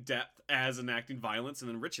same depth as enacting violence and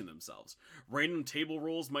enriching themselves. Random table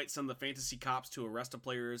rolls might send the fantasy cops to arrest a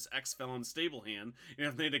player's ex-felon's stable hand, and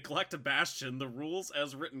if they neglect a bastion, the rules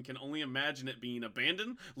as written can only imagine it being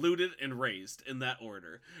abandoned, looted, and razed in that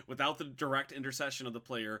order. Without the direct intercession of the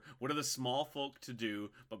player, what are the small folk to do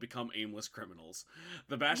but become aimless criminals?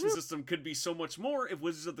 The bastion system could be so much more. If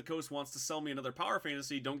Wizards of the Coast wants to sell me another power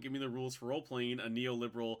fantasy, don't give me the rules for role-playing a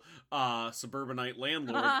neoliberal suburbanite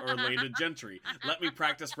landlord or landed gentry. Let me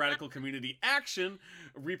practice radical community action,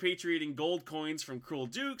 repatriating gold coins from cruel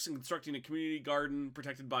dukes and constructing a community garden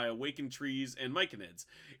protected by awakened trees and myconids.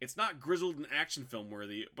 It's not grizzled and action film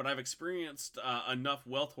worthy, but I've experienced enough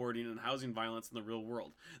wealth hoarding and housing violence in the real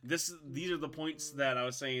world. These are the points that I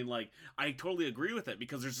was saying, like, I totally agree with it,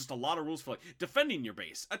 because there's just a lot of rules for like defending your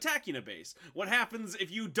base, attacking a base, what happens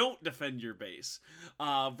if you don't defend your base,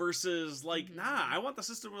 versus like, nah, I want the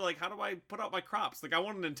system where like, how do I put out my crops? Like, I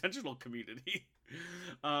want an intentional community.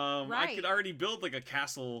 I could already build like a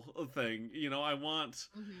castle thing, you know. I want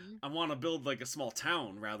to build like a small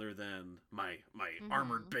town rather than my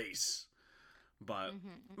armored base. But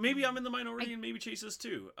maybe I'm Mhm. in the I minority, and maybe Chase is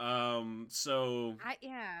too. So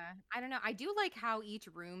yeah, I don't know. I do like how each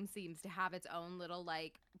room seems to have its own little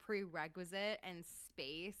like prerequisite and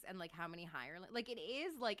space and like how many hirelings. Like it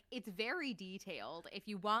is like it's very detailed. If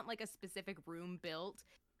you want like a specific room built,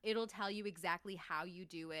 it'll tell you exactly how you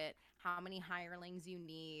do it, how many hirelings you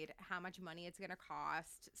need, how much money it's going to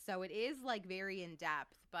cost. So it is like very in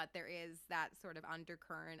depth, but there is that sort of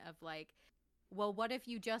undercurrent of like, well, what if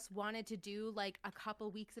you just wanted to do like a couple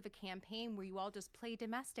weeks of a campaign where you all just play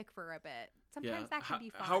domestic for a bit? yeah, Sometimes that can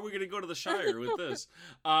be how are we fun. gonna go to the Shire with this?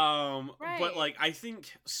 But Right. like I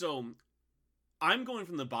think so. I'm going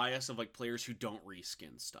from the bias of like players who don't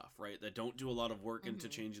reskin stuff, right? That don't do a lot of work into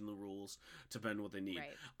Hmm. changing the rules to bend what they need.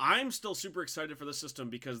 Right. I'm still super excited for the system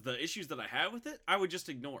because the issues that I have with it, I would just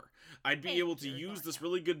ignore. I'd be able to You're use ignoring, this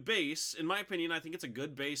really good base. In my opinion, I think it's a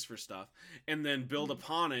good base for stuff, and then yeah. build Hmm.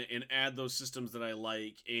 upon it and add those systems that I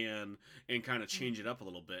like and kind of Hmm. change it up a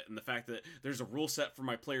little bit. And the fact that there's a rule set for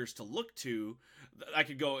my players to look to, I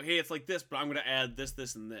could go, hey, it's like this, but I'm going to add this,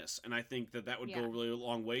 this, and this, and I think that would go Yeah. a really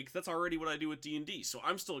long way because that's already what I do with D&D. So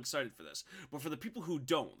I'm still excited for this. But for the people who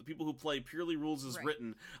don't, the people who play purely rules as Right.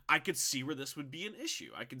 written, I could see where this would be an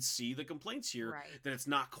issue. I could see the complaints here Right. that it's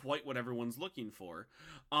not quite what everyone's looking for.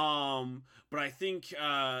 But I think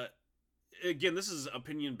again, this is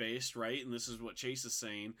opinion based, right? And this is what Chase is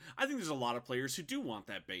saying. I think there's a lot of players who do want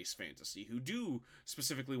that base fantasy, who do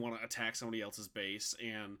specifically want to attack somebody else's base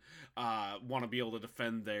and want to be able to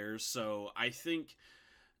defend theirs. So I think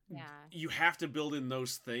Yeah. you have to build in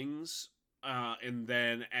those things. And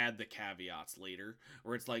then add the caveats later,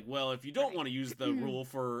 where it's like, well, if you don't Right. want to use the rule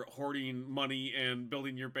for hoarding money and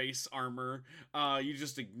building your base armor, you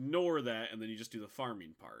just ignore that and then you just do the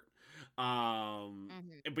farming part. Hmm.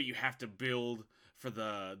 But you have to build for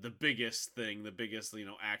the biggest thing, the biggest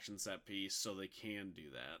action set piece, so they can do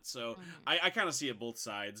that. So Hmm. I kind of see it both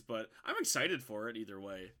sides, but I'm excited for it either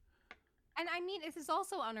way. And I mean, this is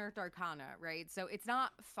also Unearthed Arcana, right? So it's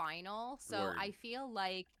not final. So Word. I feel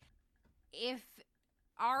like if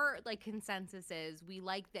our like consensus is we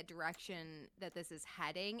like the direction that this is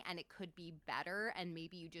heading and it could be better, and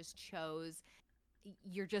maybe you just chose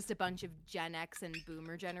you're just a bunch of Gen X and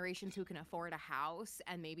boomer generations who can afford a house,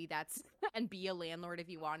 and maybe that's and be a landlord if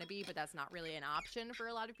you want to be, but that's not really an option for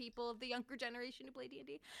a lot of people of the younger generation who play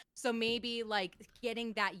D&D. So maybe like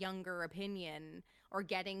getting that younger opinion or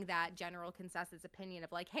getting that general consensus opinion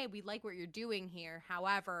of like, hey, we like what you're doing here,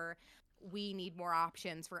 however, we need more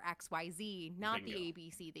options for XYZ, not the Bingo.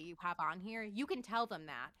 ABC that you have on here. You can tell them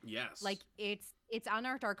that. Yes. Like it's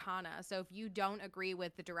Unearthed Arcana. So if you don't agree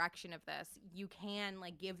with the direction of this, you can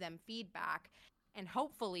like give them feedback, and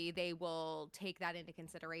hopefully they will take that into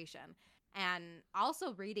consideration. And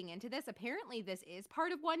also reading into this, apparently this is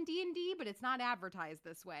part of 1D&D, but it's not advertised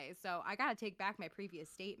this way. So I got to take back my previous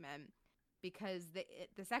statement, because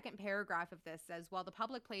the second paragraph of this says, while the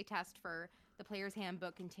public playtest for the player's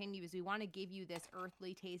handbook continues, we want to give you this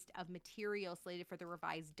earthly taste of material slated for the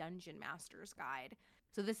revised Dungeon Master's Guide.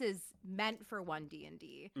 So this is meant for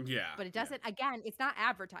 1D&D, Yeah. but it Yeah. doesn't, again, it's not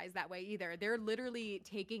advertised that way either. They're literally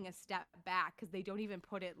taking a step back because they don't even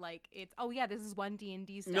put it like it's, oh yeah, this is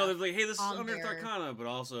 1D&D No, stuff they're like, hey, this is on Unearthed their, Arcana, but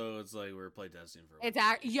also it's like we're playtesting for it's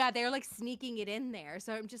 1D&D. yeah, they're like sneaking it in there.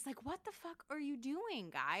 So I'm just like, what the fuck are you doing,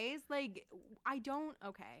 guys? Like, I don't,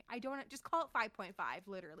 just call it 5.5.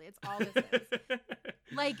 Literally, it's all this is.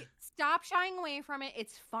 Like, stop shying away from it.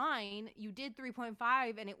 It's fine. You did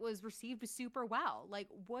 3.5 and it was received super well. Like,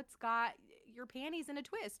 what's got your panties in a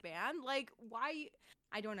twist, man? Like, why?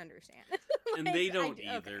 I don't understand. And Like, they don't okay.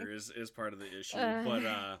 either is part of the issue.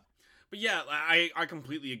 Uh, But yeah, I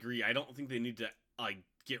completely agree. I don't think they need to like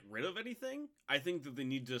get rid of anything. I think that they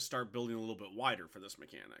need to start building a little bit wider for this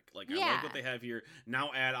mechanic. Like I like what yeah. they have here.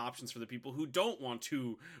 Now add options for the people who don't want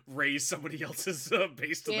to raise somebody else's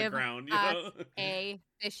base to the Give ground, you us know? a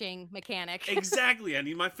fishing mechanic. Exactly. I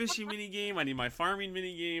need my fishing mini game. I need my farming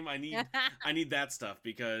mini game. I need that stuff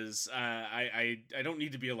because I don't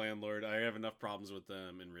need to be a landlord. I have enough problems with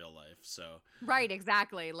them in real life. So Right,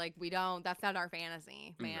 exactly. Like we don't that's not our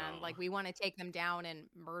fantasy, man. no. Like we want to take them down and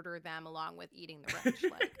murder them along with eating the rich.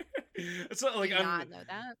 Like, So do like you not know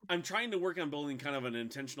that? I'm trying to work on building kind of an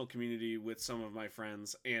intentional community with some of my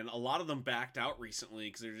friends, and a lot of them backed out recently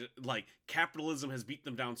because they're just, like capitalism has beat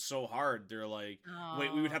them down so hard. They're like,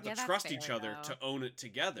 wait, we would Oh, have to yeah, that's trust each fair other though. to own it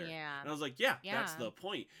together. Yeah. And I was like, yeah, that's Yeah. the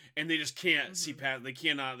point. And they just can't see Hmm. past. They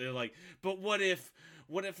cannot. They're like, but what if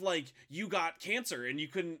like you got cancer and you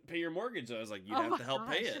couldn't pay your mortgage? I was like, you'd Oh have my to help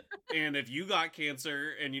pay gosh. it. And if you got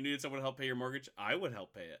cancer and you needed someone to help pay your mortgage, I would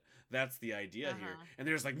help pay it. That's the idea here. Uh-huh. And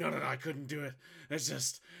they're just like, no, no, no, I couldn't do it. That's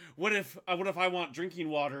just, what if I want drinking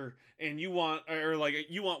water and you want, or like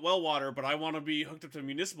you want well water, but I want to be hooked up to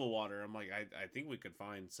municipal water. I'm like, I think we could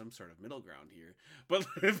find some sort of middle ground here. But,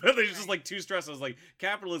 but there's just like too stressed. I was like,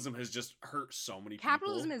 capitalism has just hurt so many people.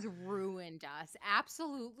 Capitalism has ruined us,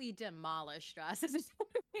 absolutely demolished us as a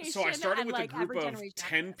So I generation, started and with a like group every of generation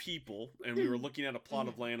 10 after. people, and we were looking at a plot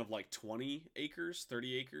of Mhm. land of like 20 acres,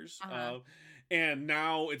 30 acres. Uh-huh. And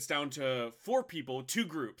now it's down to 4 people, 2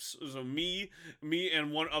 groups. So me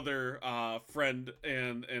and one other friend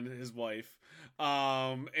and his wife.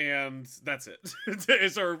 And that's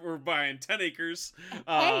it. So we're buying 10 acres.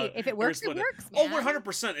 Hey, if it We're works, it splitting it. works, Oh, man.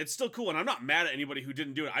 100%. It's still cool. And I'm not mad at anybody who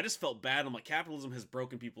didn't do it. I just felt bad. I'm like, capitalism has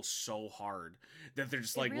broken people so hard that they're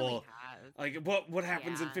just It like, really well, has. like what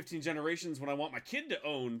happens in Yeah. 15 generations when I want my kid to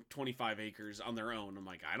own 25 acres on their own? I'm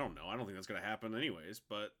like, I don't know. I don't think that's gonna happen anyways.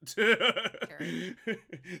 But Sure.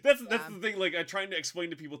 that's Yeah. the thing. Like, I'm trying to explain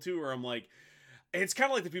to people too, where I'm like, it's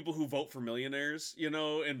kind of like the people who vote for millionaires, you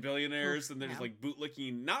know, and billionaires, Oof, and they're just yeah. like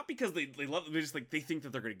bootlicking, not because they love them, they just like they think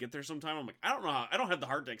that they're gonna get there sometime. I'm like, I don't know how, I don't have the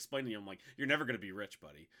heart to explain to you. I'm like, you're never gonna be rich,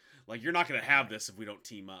 buddy. Like, you're not gonna have Right. this if we don't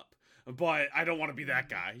team up. But I don't want to be that Mhm.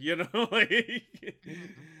 guy, you know. like,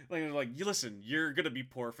 Mhm. you listen. You're gonna be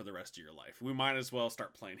poor for the rest of your life. We might as well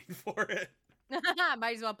start planning for it.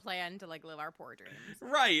 Might as well plan to like live our poor dreams.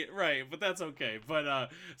 Right, but that's okay. But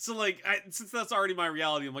so like, since that's already my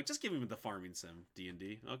reality, I'm like, just give me the farming sim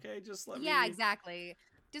D&D, okay? Just let Yeah, me. exactly.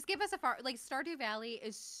 Just give us a far like Stardew Valley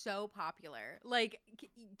is so popular. Like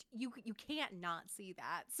you can't not see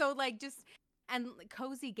that. So like just and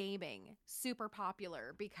cozy gaming super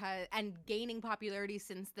popular because and gaining popularity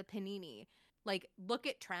since the panini. Like look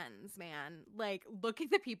at trends, man. Like look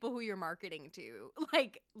at the people who you're marketing to.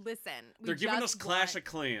 Like listen, we They're giving us just Clash want of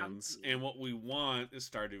Clans, and comfy. what we want is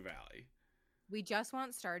Stardew Valley. We just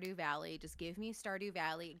want Stardew Valley. Just give me Stardew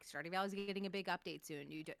Valley. Stardew Valley's getting a big update soon.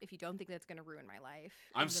 If you don't think that's going to ruin my life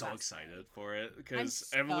I'm in the so best excited way. for it I'm because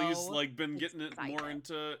Emily's so like been getting it more excited.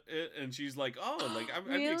 into it, and she's like, "Oh, like I'd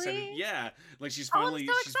be excited." Really? Yeah, like Oh, I'm so she's finally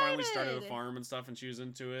started a excited. farm and stuff, and she was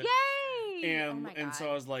into it. Yay! Oh and my and God. so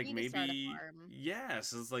I was We like, need to start a maybe farm.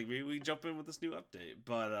 yes, it's like maybe we jump in with this new update.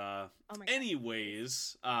 But Oh my God. Yes.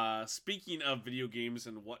 anyways, speaking of video games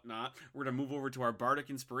and whatnot, we're gonna move over to our Bardic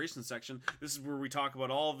inspiration section. This is where we talk about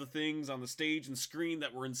all of the things on the stage and screen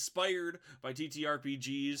that were inspired by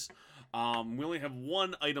TTRPGs. We only have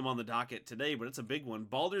one item on the docket today, but it's a big one.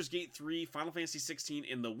 Baldur's Gate 3, Final Fantasy 16,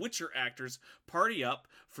 and The Witcher actors party up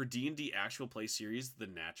for D&D actual play series The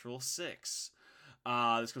Natural Six.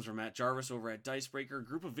 This comes from Matt Jarvis over at Dicebreaker. A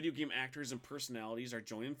group of video game actors and personalities are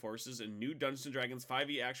joining forces in new Dungeons & Dragons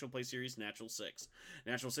 5e actual play series Natural Six.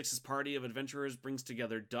 Natural Six's party of adventurers brings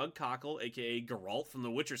together Doug Cockle, aka Geralt from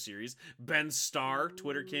the Witcher series, Ben Starr,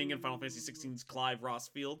 Twitter King and Final Fantasy Ooh. 16's Clive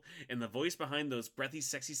Rossfield, and the voice behind those breathy,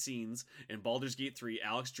 sexy scenes in Baldur's Gate 3,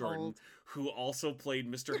 Alex Jordan, Bold. who also played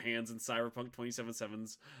Mr. Hands in Cyberpunk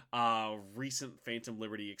 2077's recent Phantom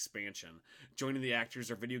Liberty expansion. Joining the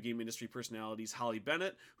actors are video game industry personalities Holly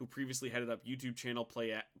Bennett, who previously headed up YouTube channel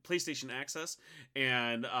PlayStation Access,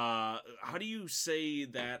 and how do you say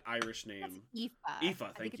that Irish That's name? Aoife. Aoife, I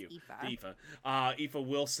think thank it's you. Aoife. The Aoife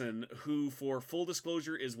Wilson, who, for full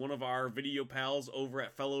disclosure, is one of our video pals over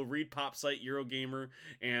at fellow Read Pop site Eurogamer,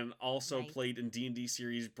 and also Nice. played in D&D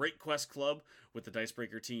series Break Quest Club with the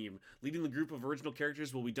Dicebreaker team. Leading the group of original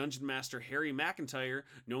characters will be Dungeon Master Harry McIntyre,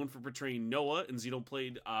 known for portraying Noah in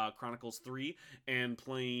Xenoblade Chronicles 3, and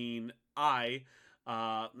playing an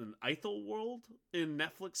World in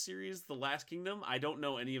Netflix series The Last Kingdom. I don't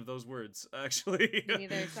know any of those words, actually. Me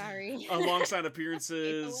neither. Sorry. Alongside Aethelwood,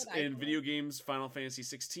 appearances in Aethelwood. video games Final Fantasy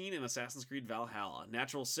 16 and Assassin's Creed Valhalla.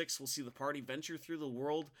 Natural Six will see the party venture through the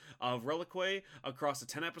world of Reliquae across a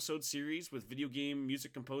 10-episode series with video game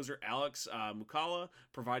music composer Alex Mukala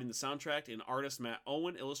providing the soundtrack and artist Matt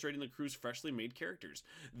Owen illustrating the crew's freshly made characters.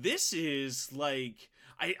 This is like,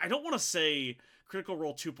 I don't want to say Critical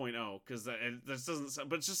Role 2.0 because that doesn't,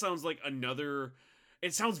 but it just sounds like another.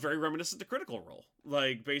 It sounds very reminiscent to Critical Role,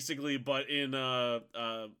 like basically, but in a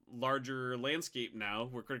larger landscape now,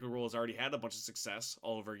 where Critical Role has already had a bunch of success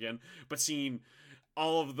all over again. But seeing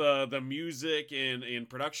all of the music and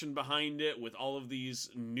production behind it, with all of these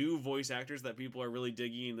new voice actors that people are really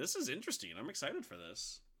digging, this is interesting. I'm excited for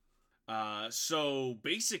this. So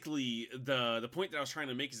basically, the point that I was trying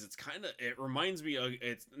to make is it reminds me of,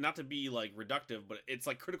 it's not to be like reductive, but it's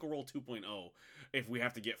like Critical Role 2.0 if we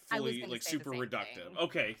have to get I was fully gonna like say the super same reductive. thing.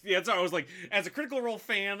 Okay, yeah, so I was like, as a Critical Role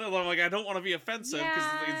fan, I'm like, I don't want to be offensive because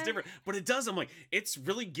it's Yeah. different, but it does. I'm like, it's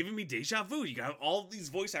really giving me deja vu. You got all these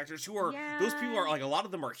voice actors who are, those people Yeah. are like, a lot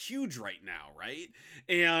of them are huge right now, right?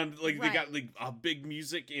 And like they got Right. like a big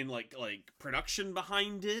music and like production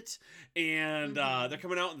behind it, and they're Mhm.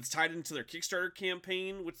 coming out and it's tied into their Kickstarter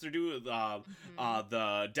campaign, which they're doing with Mhm.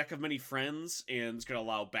 the Deck of Many Friends, and it's gonna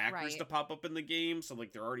allow backers Right. to pop up in the game. So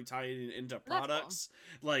like they're already tied into Well, that's cool. products.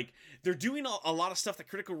 Like they're doing a lot of stuff that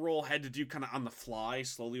Critical Role had to do kind of on the fly,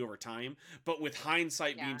 slowly over time. But with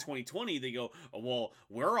hindsight being Yeah. 2020, they go, oh, well,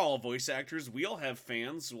 we're all voice actors. We all have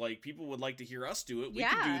fans. Like people would like to hear us do it. We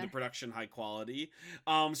can do the Yeah. production high quality.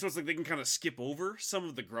 So it's like they can kind of skip over some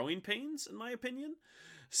of the growing pains, in my opinion.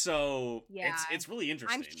 So Yeah. it's really I'm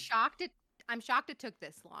interesting. shocked it I'm shocked it took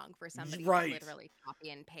this long for somebody to Right. literally copy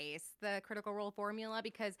and paste the Critical Role formula,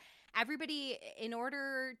 because everybody, in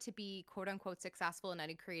order to be quote unquote successful in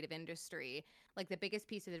any creative industry, like the biggest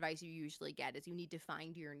piece of advice you usually get is you need to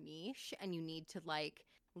find your niche and you need to like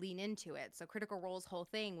lean into it. So Critical Role's whole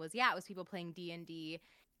thing was, yeah, it was people playing D&D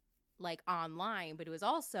like online, but it was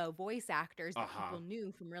also voice actors Uh that huh. people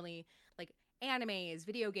knew from really like animes,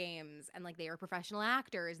 video games, and like they were professional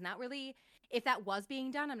actors. And that really, if that was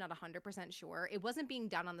being done, I'm not 100% sure. It wasn't being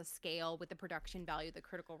done on the scale with the production value that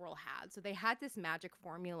Critical Role had. So they had this magic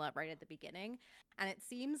formula right at the beginning. And it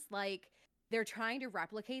seems like they're trying to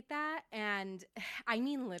replicate that. And I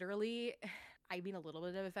mean, literally, I mean a little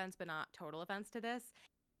bit of offense, but not total offense to this.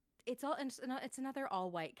 It's another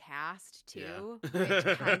all white cast Yeah. too, which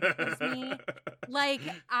kind of gives me like,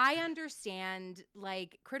 I understand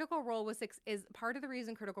like Critical Role is part of the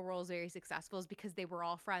reason Critical Role is very successful is because they were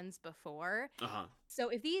all friends before. Uh huh. So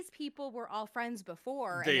if these people were all friends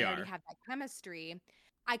before and They they already are. have that chemistry,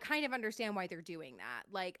 I kind of understand why they're doing that.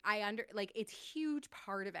 Like like it's huge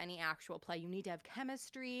part of any actual play. You need to have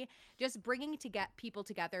chemistry. Just bringing to get people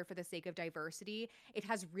together for the sake of diversity. It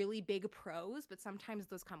has really big pros, but sometimes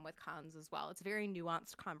those come with cons as well. It's a very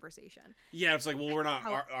nuanced conversation. Yeah, it's like, well, we're not,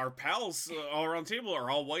 How our pals all around the table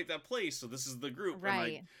are all white that play, so this is the group, and like,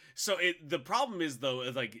 right. so the problem is though,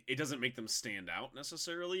 is like it doesn't make them stand out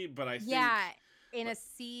necessarily, but I think, Yeah, in like, a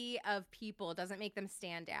sea of people, it doesn't make them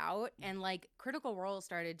stand out. And like Critical Role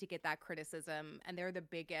started to get that criticism, and they're the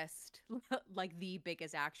biggest, like the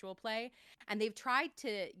biggest actual play. And they've tried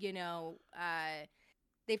to,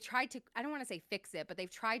 they've tried to, I don't want to say fix it, but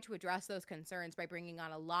they've tried to address those concerns by bringing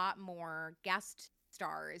on a lot more guest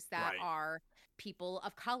stars that right, are people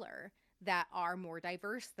of color, that are more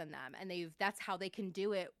diverse than them, and that's how they can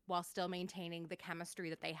do it while still maintaining the chemistry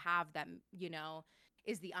that they have, that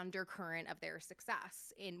is the undercurrent of their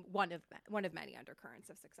success, in one of many undercurrents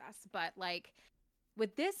of success. But like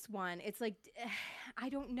with this one, it's like I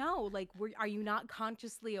don't know, like are you not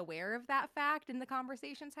consciously aware of that fact in the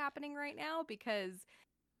conversations happening right now? Because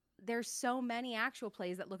there's so many actual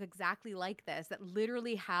plays that look exactly like this, that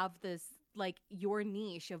literally have this like your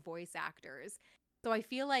niche of voice actors. So I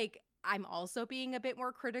feel like I'm also being a bit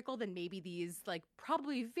more critical than maybe these like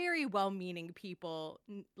probably very well-meaning people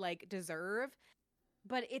like deserve.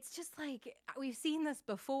 But it's just like we've seen this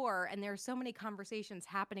before, and there are so many conversations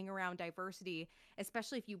happening around diversity,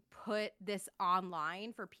 especially if you put this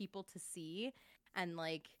online for people to see. And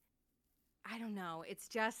like I don't know, it's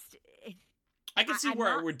just I can see I'm where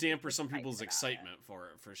it not would damper super some excited people's about it. excitement for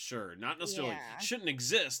it, for sure. Not necessarily like, Yeah. shouldn't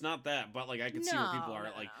exist, not that, but like I could see where people No, are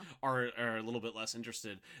no, like, no. are a little bit less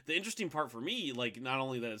interested. The interesting part for me, like not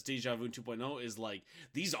only that it's Deja Vu 2.0, is like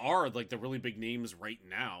these are like the really big names right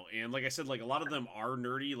now, and like I said, like a lot of them are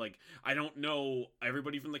nerdy. Like I don't know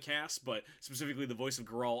everybody from the cast, but specifically the voice of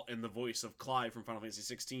Geralt and the voice of Clive from Final Fantasy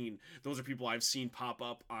 16. Those are people I've seen pop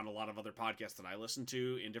up on a lot of other podcasts that I listen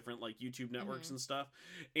to in different like YouTube networks Mhm. and stuff,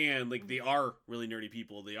 and like they Mhm. are really nerdy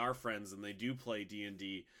people, they are friends, and they do play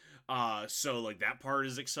D&D. So like that part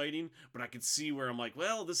is exciting, but I could see where I'm like,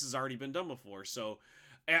 well, this has already been done before. So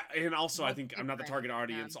and also I Well, it's think I'm not the different. target Yeah.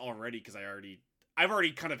 audience already, because I've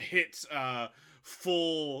already kind of hit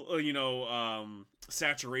full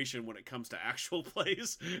saturation when it comes to actual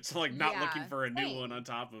plays. So like not looking Yeah. for a new one Same. on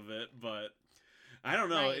top of it, but I don't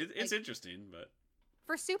know, Right. it's Like interesting. But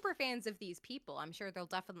for super fans of these people, I'm sure they'll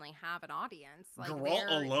definitely have an audience. Like Geralt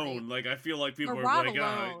they alone, like I feel like people are Garov like,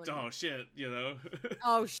 alone. oh shit, you know.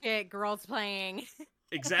 Oh shit, girls playing playing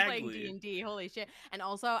Exactly. D&D. Holy shit. And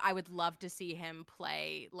also I would love to see him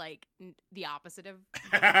play like the opposite of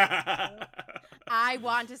I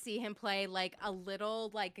want to see him play like a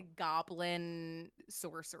little like goblin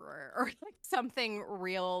sorcerer or like something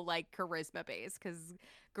real like charisma based because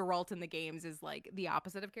Geralt in the games is like the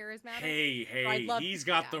opposite of charismatic. Hey, So I'd hey, love to he's see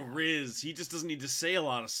got the that riz. He just doesn't need to say a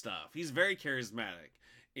lot of stuff. He's very charismatic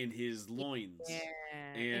in his loins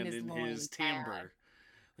Yeah, in and his in his loins. Yeah. timbre.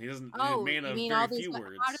 He doesn't a Oh, man you of mean very all these few how do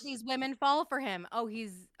words. these women fall for him? Oh,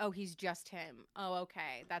 he's just him. Oh,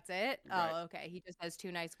 okay. That's it? Right. Oh, okay. He just has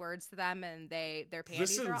two nice words to them and their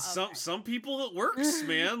panties are Listen, all some people it works, okay.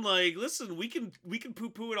 man. Like, listen, we can poo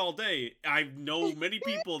poo it all day. I know many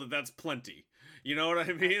people that's plenty. You know what I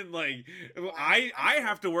That's mean? Like, yeah, I that's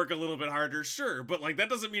have to work a little bit harder, sure, but like that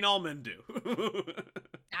doesn't mean all men do.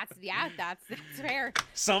 that's fair.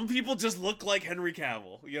 Some people just look like Henry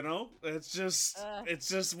Cavill. You know, Ugh, it's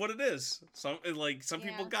just what it is. Some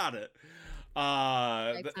people yeah. got it.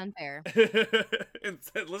 Uh, Life's unfair. and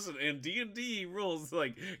listen, and D&D rules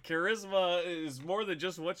like charisma is more than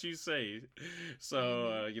just what you say. So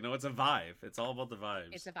Mhm. it's a vibe. It's all about the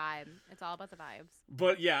It's vibes. a vibe. It's all about the vibes.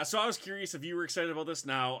 But yeah, so I was curious if you were excited about this.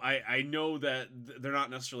 Now I know that they're not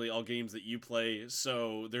necessarily all games that you play,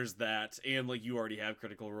 so there's that, and like you already have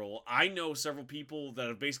Critical Role. I know several people that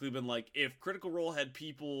have basically been like, if Critical Role had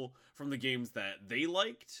people from the games that they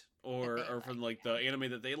liked, That they or like. from like the anime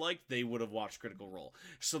that they liked, they would have watched Critical Role.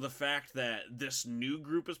 So the fact that this new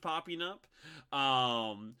group is popping up,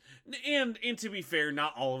 and to be fair,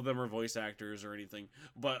 not all of them are voice actors or anything,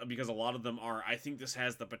 but because a lot of them are, I think this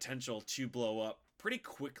has the potential to blow up pretty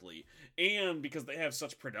quickly. And because they have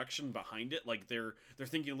such production behind it, like they're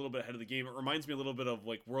thinking a little bit ahead of the game. It reminds me a little bit of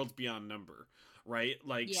like Worlds Beyond Number, right?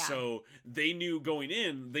 Like, Yeah. so they knew going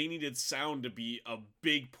in they needed sound to be a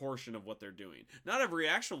big portion of what they're doing. Not every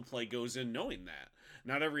actual play goes in knowing that.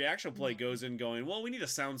 Not every actual play Mhm. goes in going, well, we need a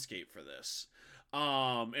soundscape for this.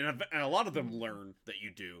 And a lot of them Mhm. learn that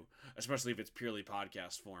you do, especially if it's purely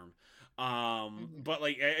podcast form. Mhm. But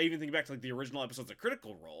like I even think back to like the original episodes of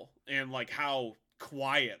Critical Role and like how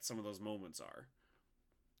quiet some of those moments are.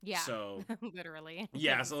 Yeah. So Literally.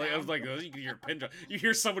 yeah, Doesn't so like, I was sound. like, you can hear a pin drop. You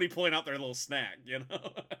hear somebody pulling out their little snack, you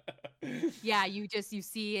know? Yeah, you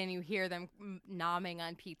see and you hear them nomming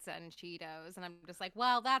on pizza and Cheetos, and I'm just like,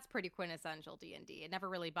 well, that's pretty quintessential D&D. It never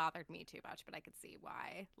really bothered me too much, but I could see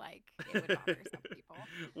why, like, it would bother some people.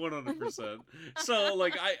 100%. So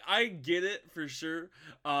like I get it for sure.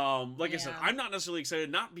 Like I said, Yeah, I'm not necessarily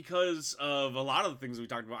excited, not because of a lot of the things we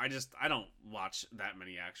talked about. I don't watch that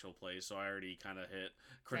many actual plays, so I already kind of hit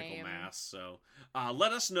critical same. mass. So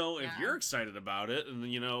let us know if Yeah. you're excited about it, and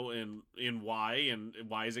and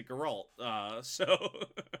why is it Geralt. So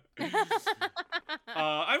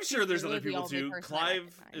I'm He's sure there's other literally the people only too. person I Clive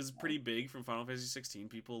recognize. is So. pretty big from Final Fantasy 16.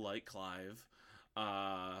 People like Clive.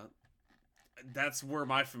 Uh, that's where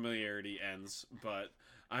my familiarity ends, but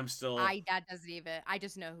I'm still. That doesn't even. I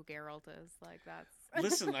just know who Geralt is. Like that's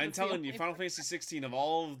Listen, I'm that's the telling you, only Final person. Fantasy 16, of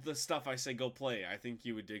all of the stuff I say go play, I think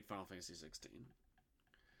you would dig Final Fantasy 16.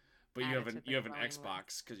 But Add it to you the have an growing list.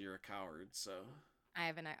 Xbox because you're a coward, so. I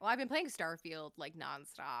haven't. Well, I've been playing Starfield like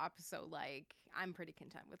nonstop, so like I'm pretty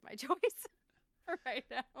content with my choice right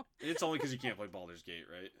now. It's only because you can't play Baldur's Gate,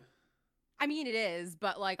 right? I mean, it is,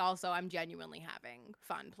 but like also I'm genuinely having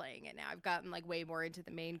fun playing it now. I've gotten like way more into the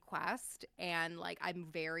main quest and like I'm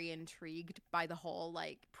very intrigued by the whole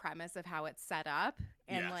like premise of how it's set up.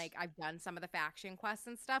 And Yes. like I've done some of the faction quests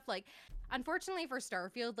and stuff. Like unfortunately for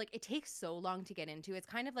Starfield, like it takes so long to get into. It's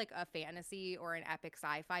kind of like a fantasy or an epic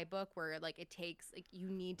sci-fi book where like it takes like you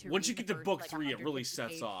need to Once you read the get to first book like 3, it really 150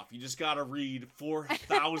 sets page. off. You just gotta read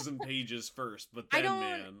 4,000 pages first, but I then, don't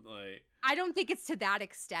man, like, I don't think it's to that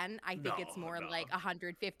extent. I think no, it's more no. like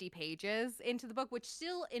 150 pages into the book, which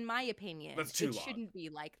still, in my opinion, That's too it long. shouldn't be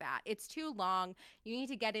like that. It's too long. You need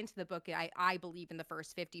to get into the book. I believe in the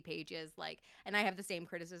first 50 pages, like, and I have the same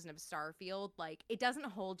criticism of Starfield. Like, it doesn't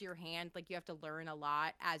hold your hand. Like, you have to learn a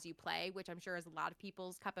lot as you play, which I'm sure is a lot of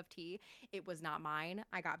people's cup of tea. It was not mine.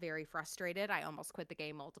 I got very frustrated. I almost quit the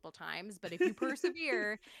game multiple times. But if you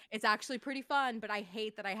persevere, it's actually pretty fun, but I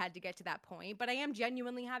hate that I had to get to that point. But I am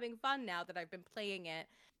genuinely having fun now that I've been playing it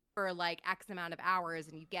for like X amount of hours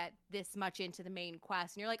and you get this much into the main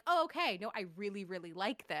quest and you're like, oh, okay, no, I really, really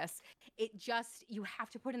like this. It just, you have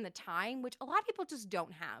to put in the time, which a lot of people just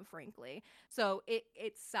don't have, frankly. So it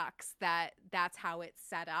sucks that that's how it's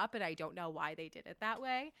set up and I don't know why they did it that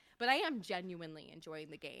way. But I am genuinely enjoying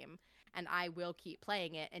the game. and I will keep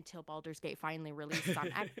playing it until Baldur's Gate finally releases on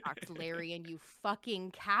Xbox. Larry, and you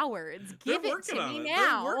fucking cowards, They're give it working to on me it. They're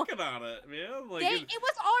now. working on it, man. Like, It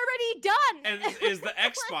was already done. and is the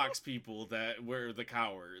Xbox people that were the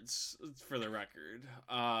cowards, for the record.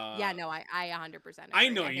 Yeah, no, I 100% agree. I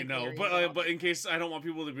know you think know, Larry did all but the in case I don't want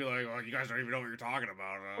people to be like, oh, you guys don't even know what you're talking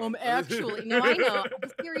about. Actually, no, I know.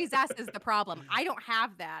 The Series S is the problem. I don't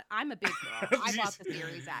have that. I'm a big girl. I bought the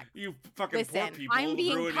Series X. You fucking poor Listen, people I'm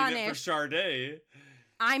being ruining punished. it for Sade.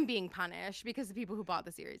 I'm being punished because the people who bought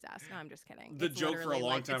the Series S. No, I'm just kidding. The It's joke for a literally,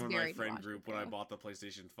 long like, time it's in my very friend group when I illogical. bought the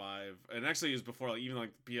PlayStation 5, and actually it was before, like, even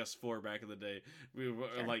like the PS4 back in the day. We were,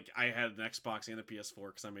 Sure. like, I had an Xbox and a PS4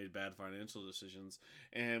 because I made bad financial decisions.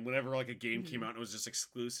 And whenever like a game came out and it was just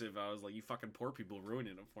exclusive, I was like, "You fucking poor people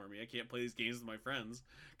ruining it for me. I can't play these games with my friends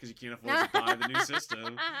because you can't afford to buy the new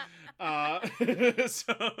system."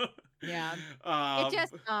 So Yeah. It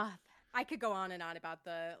just I could go on and on about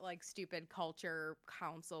the like stupid culture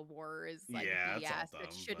council wars, like yeah, it's all BS dumb,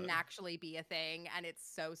 that shouldn't but... actually be a thing, and it's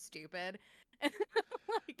so stupid.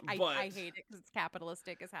 Like I But hate it because it's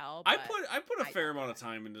capitalistic as hell. I But put a I fair don't amount get of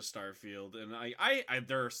time into Starfield, and I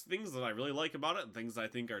there's things that I really like about it, and things that I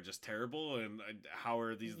think are just terrible. And how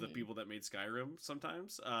are these the it. people that made Skyrim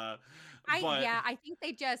sometimes? But I think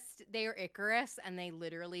they're Icarus and they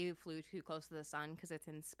literally flew too close to the sun because it's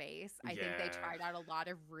in space. I think they yeah, tried out a lot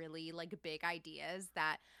of really like big ideas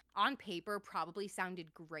that on paper probably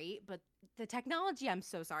sounded great, but the technology, I'm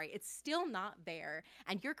so sorry, it's still not there.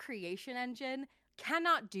 And your creation engine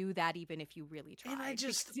cannot do that even if you really and I tried because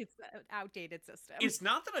just... it's an outdated system. It's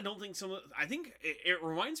not that I don't think I think it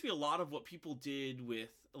reminds me a lot of what people did with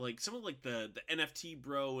like some of like the NFT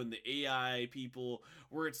bro and the AI people,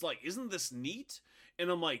 where it's like, isn't this neat? And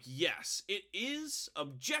I'm like, yes, it is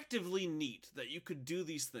objectively neat that you could do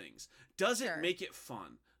these things. Does it Sure. make it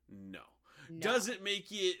fun? No. No. Does it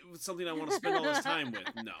make it something I want to spend all this time with?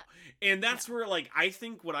 No. And that's where, like, I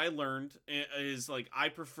think what I learned is, like, I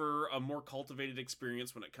prefer a more cultivated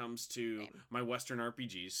experience when it comes to Same. my Western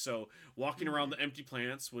RPGs. So walking around the empty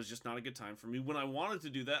planets was just not a good time for me. When I wanted to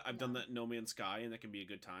do that, I've done that in No Man's Sky, and that can be a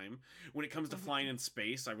good time. When it comes to flying in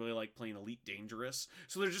space, I really like playing Elite Dangerous.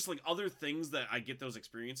 So there's just, like, other things that I get those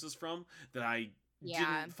experiences from that I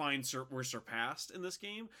didn't find were surpassed in this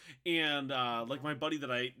game. And like my buddy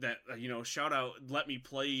that you know, shout out, let me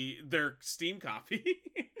play their Steam copy.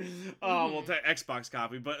 Well, Xbox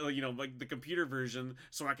copy, but you know, like the computer version,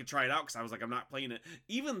 so I could try it out because I was like, I'm not playing it.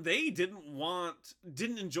 Even they didn't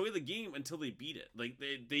enjoy the game until they beat it. Like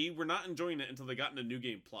they were not enjoying it until they got into New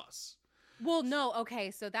Game Plus. Well, no, okay,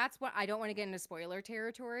 so that's what I don't want to get into spoiler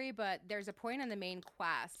territory, but there's a point in the main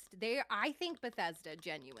quest. I think Bethesda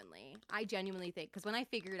I genuinely think, because when I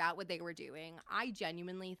figured out what they were doing, I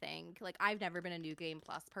genuinely think, like, I've never been a New Game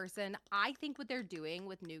Plus person. I think what they're doing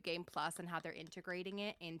with New Game Plus and how they're integrating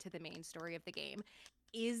it into the main story of the game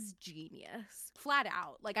is genius. Flat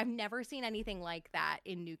out. Like, I've never seen anything like that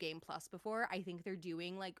in New Game Plus before. I think they're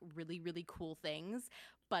doing, like, really, really cool things.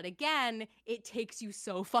 But again, it takes you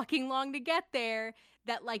so fucking long to get there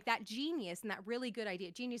that, like, that genius and that really good idea.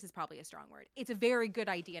 Genius is probably a strong word. It's a very good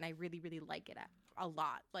idea, and I really, really like it a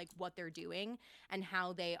lot. Like, what they're doing and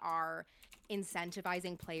how they are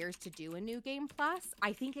incentivizing players to do a New Game Plus.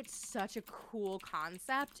 I think it's such a cool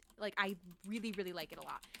concept. Like, I really, really like it a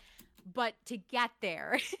lot. But to get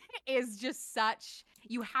there is just such...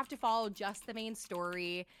 You have to follow just the main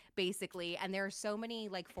story, basically. And there are so many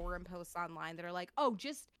like forum posts online that are like, oh,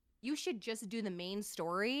 you should just do the main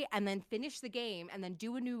story and then finish the game and then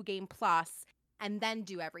do a New Game Plus and then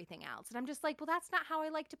do everything else. And I'm just like, well, that's not how I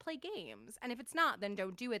like to play games. And if it's not, then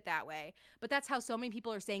don't do it that way. But that's how so many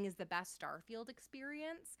people are saying is the best Starfield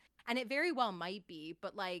experience. And it very well might be,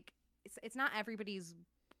 but like, it's not everybody's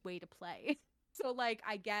way to play. So like,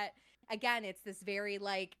 I get... Again, it's this very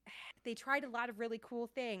like, they tried a lot of really cool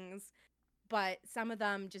things, but some of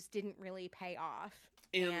them just didn't really pay off.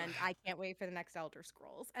 And I can't wait for the next Elder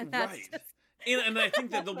Scrolls. And that's Right. just... And I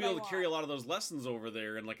think that they'll be what I able to carry a want. lot of those lessons over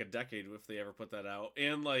there in like a decade if they ever put that out.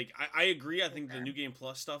 And like, I agree. I For think the sure. New Game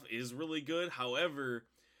Plus stuff is really good. However,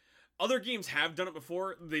 other games have done it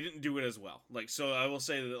before. They didn't do it as well. Like, so I will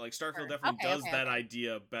say that like Starfield Sure. definitely does that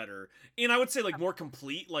idea better. And I would say like more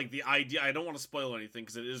complete. Like the idea, I don't want to spoil anything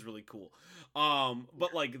because it is really cool.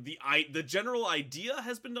 But like the general idea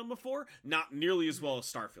has been done before, not nearly as well as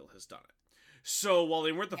Starfield has done it. So while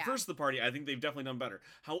they weren't the first of the party, I think they've definitely done better.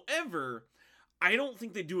 However, I don't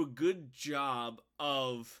think they do a good job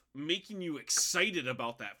of making you excited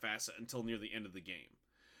about that facet until near the end of the game.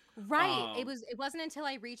 Right. Um, It wasn't until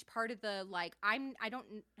I reached part of the like I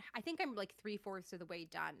think I'm like 3/4 of the way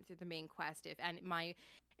done through the main quest if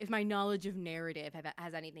my knowledge of narrative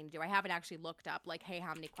has anything to do. I haven't actually looked up like, hey,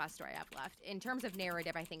 how many quests do I have left? In terms of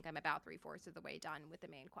narrative, I think I'm about 3/4 of the way done with the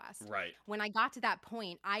main quest. right. When I got to that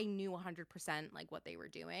point, I knew 100% like what they were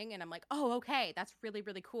doing, and I'm like, "Oh, okay, that's really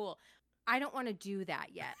really cool." I don't want to do that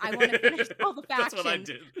yet. I want to finish all the That's what I factions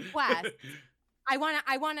did. quests. I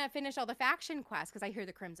wanna finish all the faction quests because I hear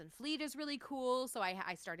the Crimson Fleet is really cool. So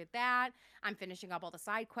I started that. I'm finishing up all the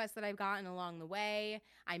side quests that I've gotten along the way.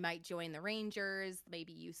 I might join the Rangers,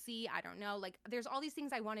 maybe UC. I don't know. Like there's all these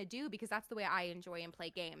things I want to do because that's the way I enjoy and play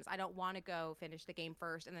games. I don't want to go finish the game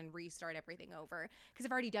first and then restart everything over because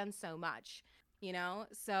I've already done so much.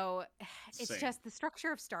 So it's Same. just the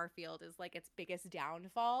structure of Starfield is like its biggest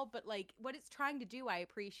downfall, but like what it's trying to do, I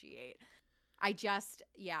appreciate.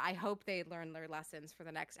 Yeah, I hope they learn their lessons for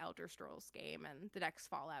the next Elder Scrolls game and the next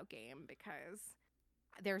Fallout game because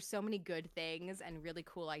there's so many good things and really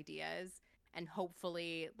cool ideas. And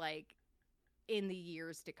hopefully, like, in the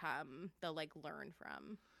years to come, they'll like learn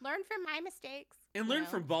from my mistakes, And you learn know?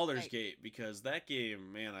 from Baldur's Like, Gate because that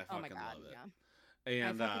game, man, I oh my fucking god, love it. yeah. I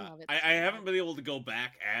And fucking love it I so haven't much. been able to go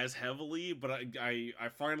back as heavily, but I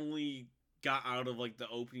finally got out of like the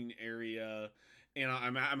opening area, and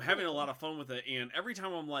I'm having a Ooh, lot of fun with it. And every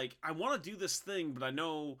time I'm like, I want to do this thing, but I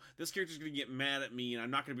know this character's gonna get mad at me, and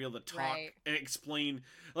I'm not gonna be able to talk right. and explain.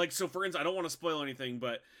 Like, so for instance, I don't want to spoil anything,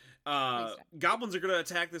 but Please don't. goblins are gonna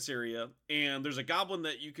attack this area, and there's a goblin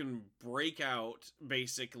that you can break out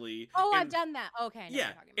basically, Oh, I've and done that. Okay, I know what yeah,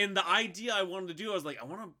 you're talking about. and the Yeah, yeah, idea I wanted to do, I was like, I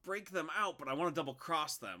want to break them out, but I want to double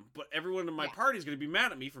cross them. But everyone in my yeah. party is going to be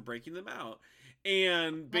mad at me for breaking them out.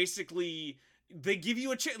 And That, basically, they give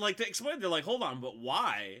you a chance, like, to explain. They're like, hold on, but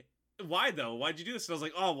why? Why though? Why'd you do this? And I was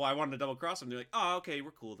like, oh, well, I wanted to double cross them. They're like, oh, okay,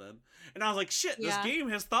 we're cool then. And I was like, shit, this yeah. game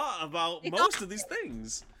has thought about It's most of these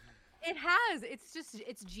things. It has.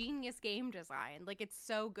 It's genius game design. Like it's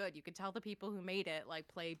so good. You could tell the people who made it like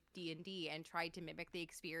play D&D and tried to mimic the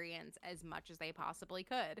experience as much as they possibly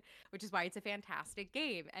could, which is why it's a fantastic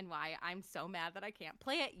game and why I'm so mad that I can't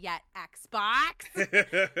play it yet. Xbox,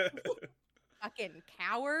 fucking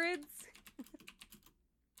cowards.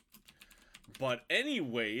 But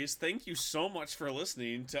anyways, thank you so much for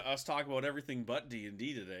listening to us talk about everything but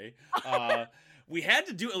D&D today. Uh we had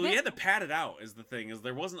to do we Li- had to pad it out is the thing is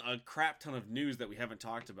there wasn't a crap ton of news that we haven't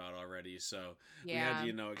talked about already, so we had to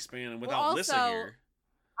yeah. expand, and Well, without also, Lyssa here.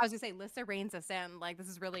 I was gonna say Lyssa reins us in. Like this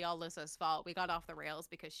is really all Lyssa's fault. We got off the rails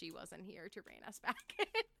because she wasn't here to rein us back in.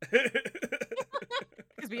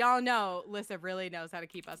 Because we all know Lyssa really knows how to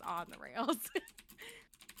keep us on the rails.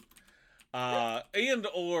 And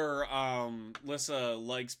or Lyssa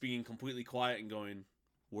likes being completely quiet and going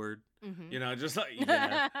word, hmm just like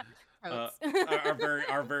yeah. uh, Totes.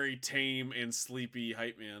 our very tame and sleepy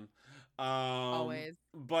hype man. Always.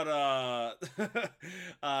 But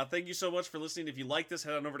thank you so much for listening. If you like this,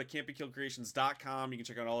 head on over to campykillcreations.com. You can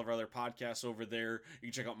check out all of our other podcasts over there. You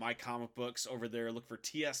can check out my comic books over there. Look for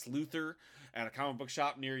T.S. Luther at a comic book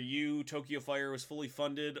shop near you. Tokyo Fire was fully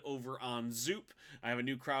funded over on Zoop. I have a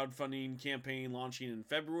new crowdfunding campaign launching in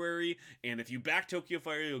February, and if you back Tokyo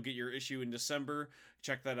Fire, you'll get your issue in December.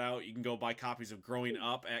 Check that out. You can go buy copies of Growing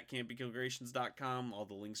Up at campykillcreations.com. All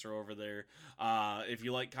the links are over there. If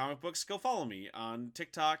you like comic books, go follow me on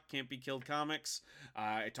TikTok, Can't Be Killed Comics.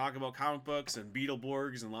 I talk about comic books and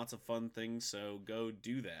Beetleborgs and lots of fun things, so go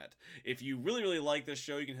do that. If you really, really like this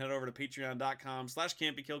show, you can head over to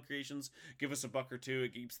patreon.com/can'tbekilledcreations. Give us $1 or $2.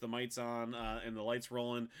 It keeps the mics on and the lights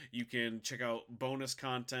rolling. You can check out bonus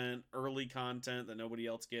content, early content that nobody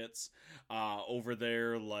else gets over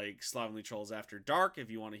there, like Slovenly Trolls After Dark, if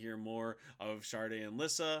you want to hear more of Sade and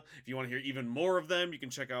Lyssa. If you want to hear even more of them, you can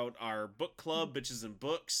check out our book club, Bitches and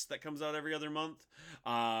Books, that comes out every other month.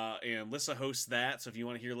 And Lyssa hosts that, so if you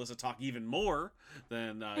want to hear Lyssa talk even more,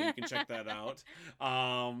 then you can check that out.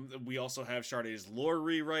 We also have Sade's lore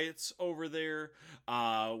rewrites over there,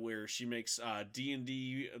 where she makes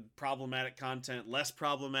D&D problematic content less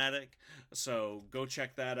problematic. So go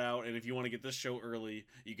check that out. And if you want to get this show early,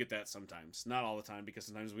 you get that sometimes. Not all the time, because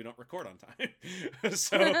sometimes we don't record on time.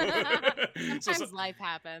 so, Sometimes life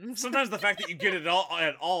happens. sometimes the fact that you get it all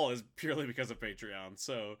at all is purely because of Patreon.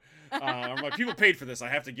 So I'm like, people paid for this, I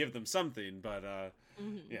have to give them something. But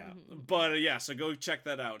yeah. But yeah, so go check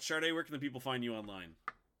that out. Sade, where can the people find you online?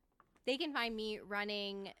 They can find me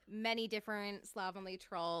running many different Slovenly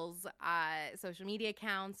Trolls social media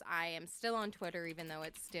accounts. I am still on Twitter, even though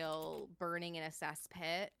it's still burning in a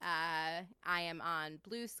cesspit. I am on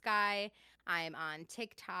Blue Sky. I am on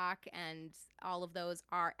TikTok, and all of those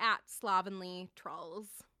are at Slovenly Trolls.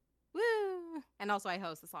 Woo! And also I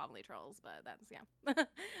host the Slovenly Trolls, but that's, yeah.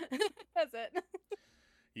 That's it.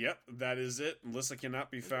 Yep, that is it. Lyssa cannot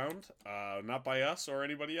be found, not by us or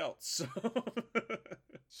anybody else. So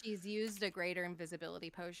She's used a greater invisibility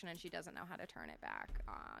potion and she doesn't know how to turn it back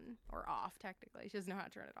on or off, technically. She doesn't know how to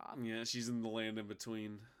turn it off. yeah, she's in the land in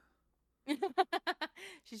between.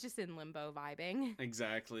 She's just in limbo vibing.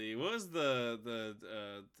 Exactly. What was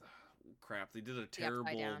the crap? They did a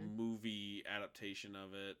terrible movie adaptation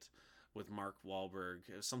of it with Mark Wahlberg.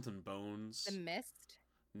 It was something Bones. The Mist?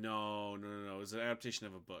 No. It was an adaptation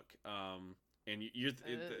of a book. And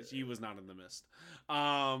he was not in The Mist.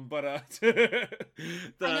 But I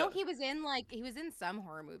know he was in some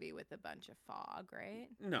horror movie with a bunch of fog, right?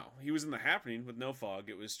 No, he was in The Happening with no fog.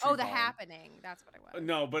 It was The Happening. That's what I was.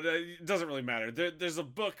 No, but it doesn't really matter. There's a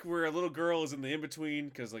book where a little girl is in the in between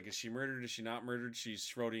because, like, is she murdered? Is she not murdered? She's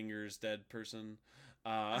Schrodinger's dead person.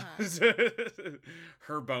 Her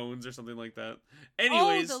bones or something like that.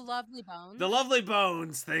 Anyways, The Lovely Bones. The Lovely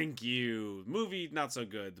Bones. Thank you. Movie not so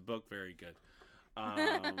good. The book very good.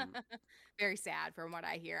 Very sad from what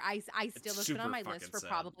I hear. I still it's been on my list for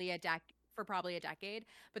probably a decade,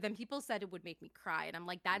 but then people said it would make me cry, and I'm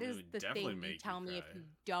like, that is the thing you tell me if you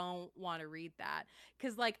don't want to read that,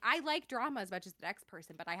 because like I like drama as much as the next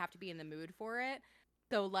person, but I have to be in the mood for it.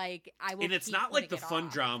 So like I will. And it's not like the fun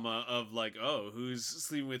drama of like, oh, who's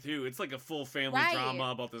sleeping with who. It's like a full family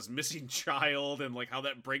drama about this missing child and like how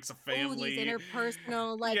that breaks a family. These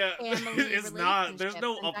interpersonal family. It's not. There's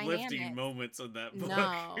no uplifting moments in that book.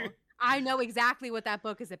 No. I know exactly what that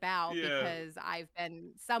book is about because I've been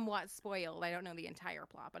somewhat spoiled. I don't know the entire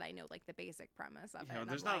plot, but I know like the basic premise of it.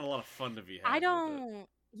 There's not a lot of fun to be had. I don't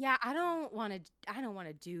want to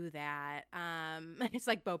do that. It's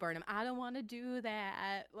like Bo Burnham. I don't want to do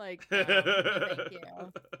that. Like, no, thank you.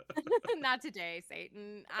 Not today,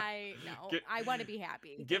 Satan. I want to be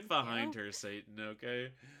happy. Get behind her, Satan. Okay.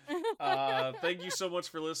 Thank you so much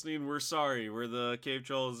for listening. We're sorry. We're the Cave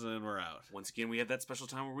Trolls, and we're out. Once again, we have that special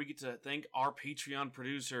time where we get to thank our Patreon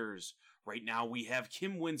producers. Right now, we have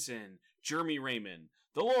Kim Winson, Jeremy Raymond,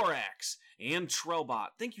 The Lorax, and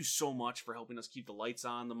Trellbot. Thank you so much for helping us keep the lights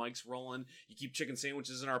on, the mics rolling. You keep chicken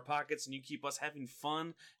sandwiches in our pockets, and you keep us having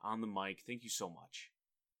fun on the mic. Thank you so much.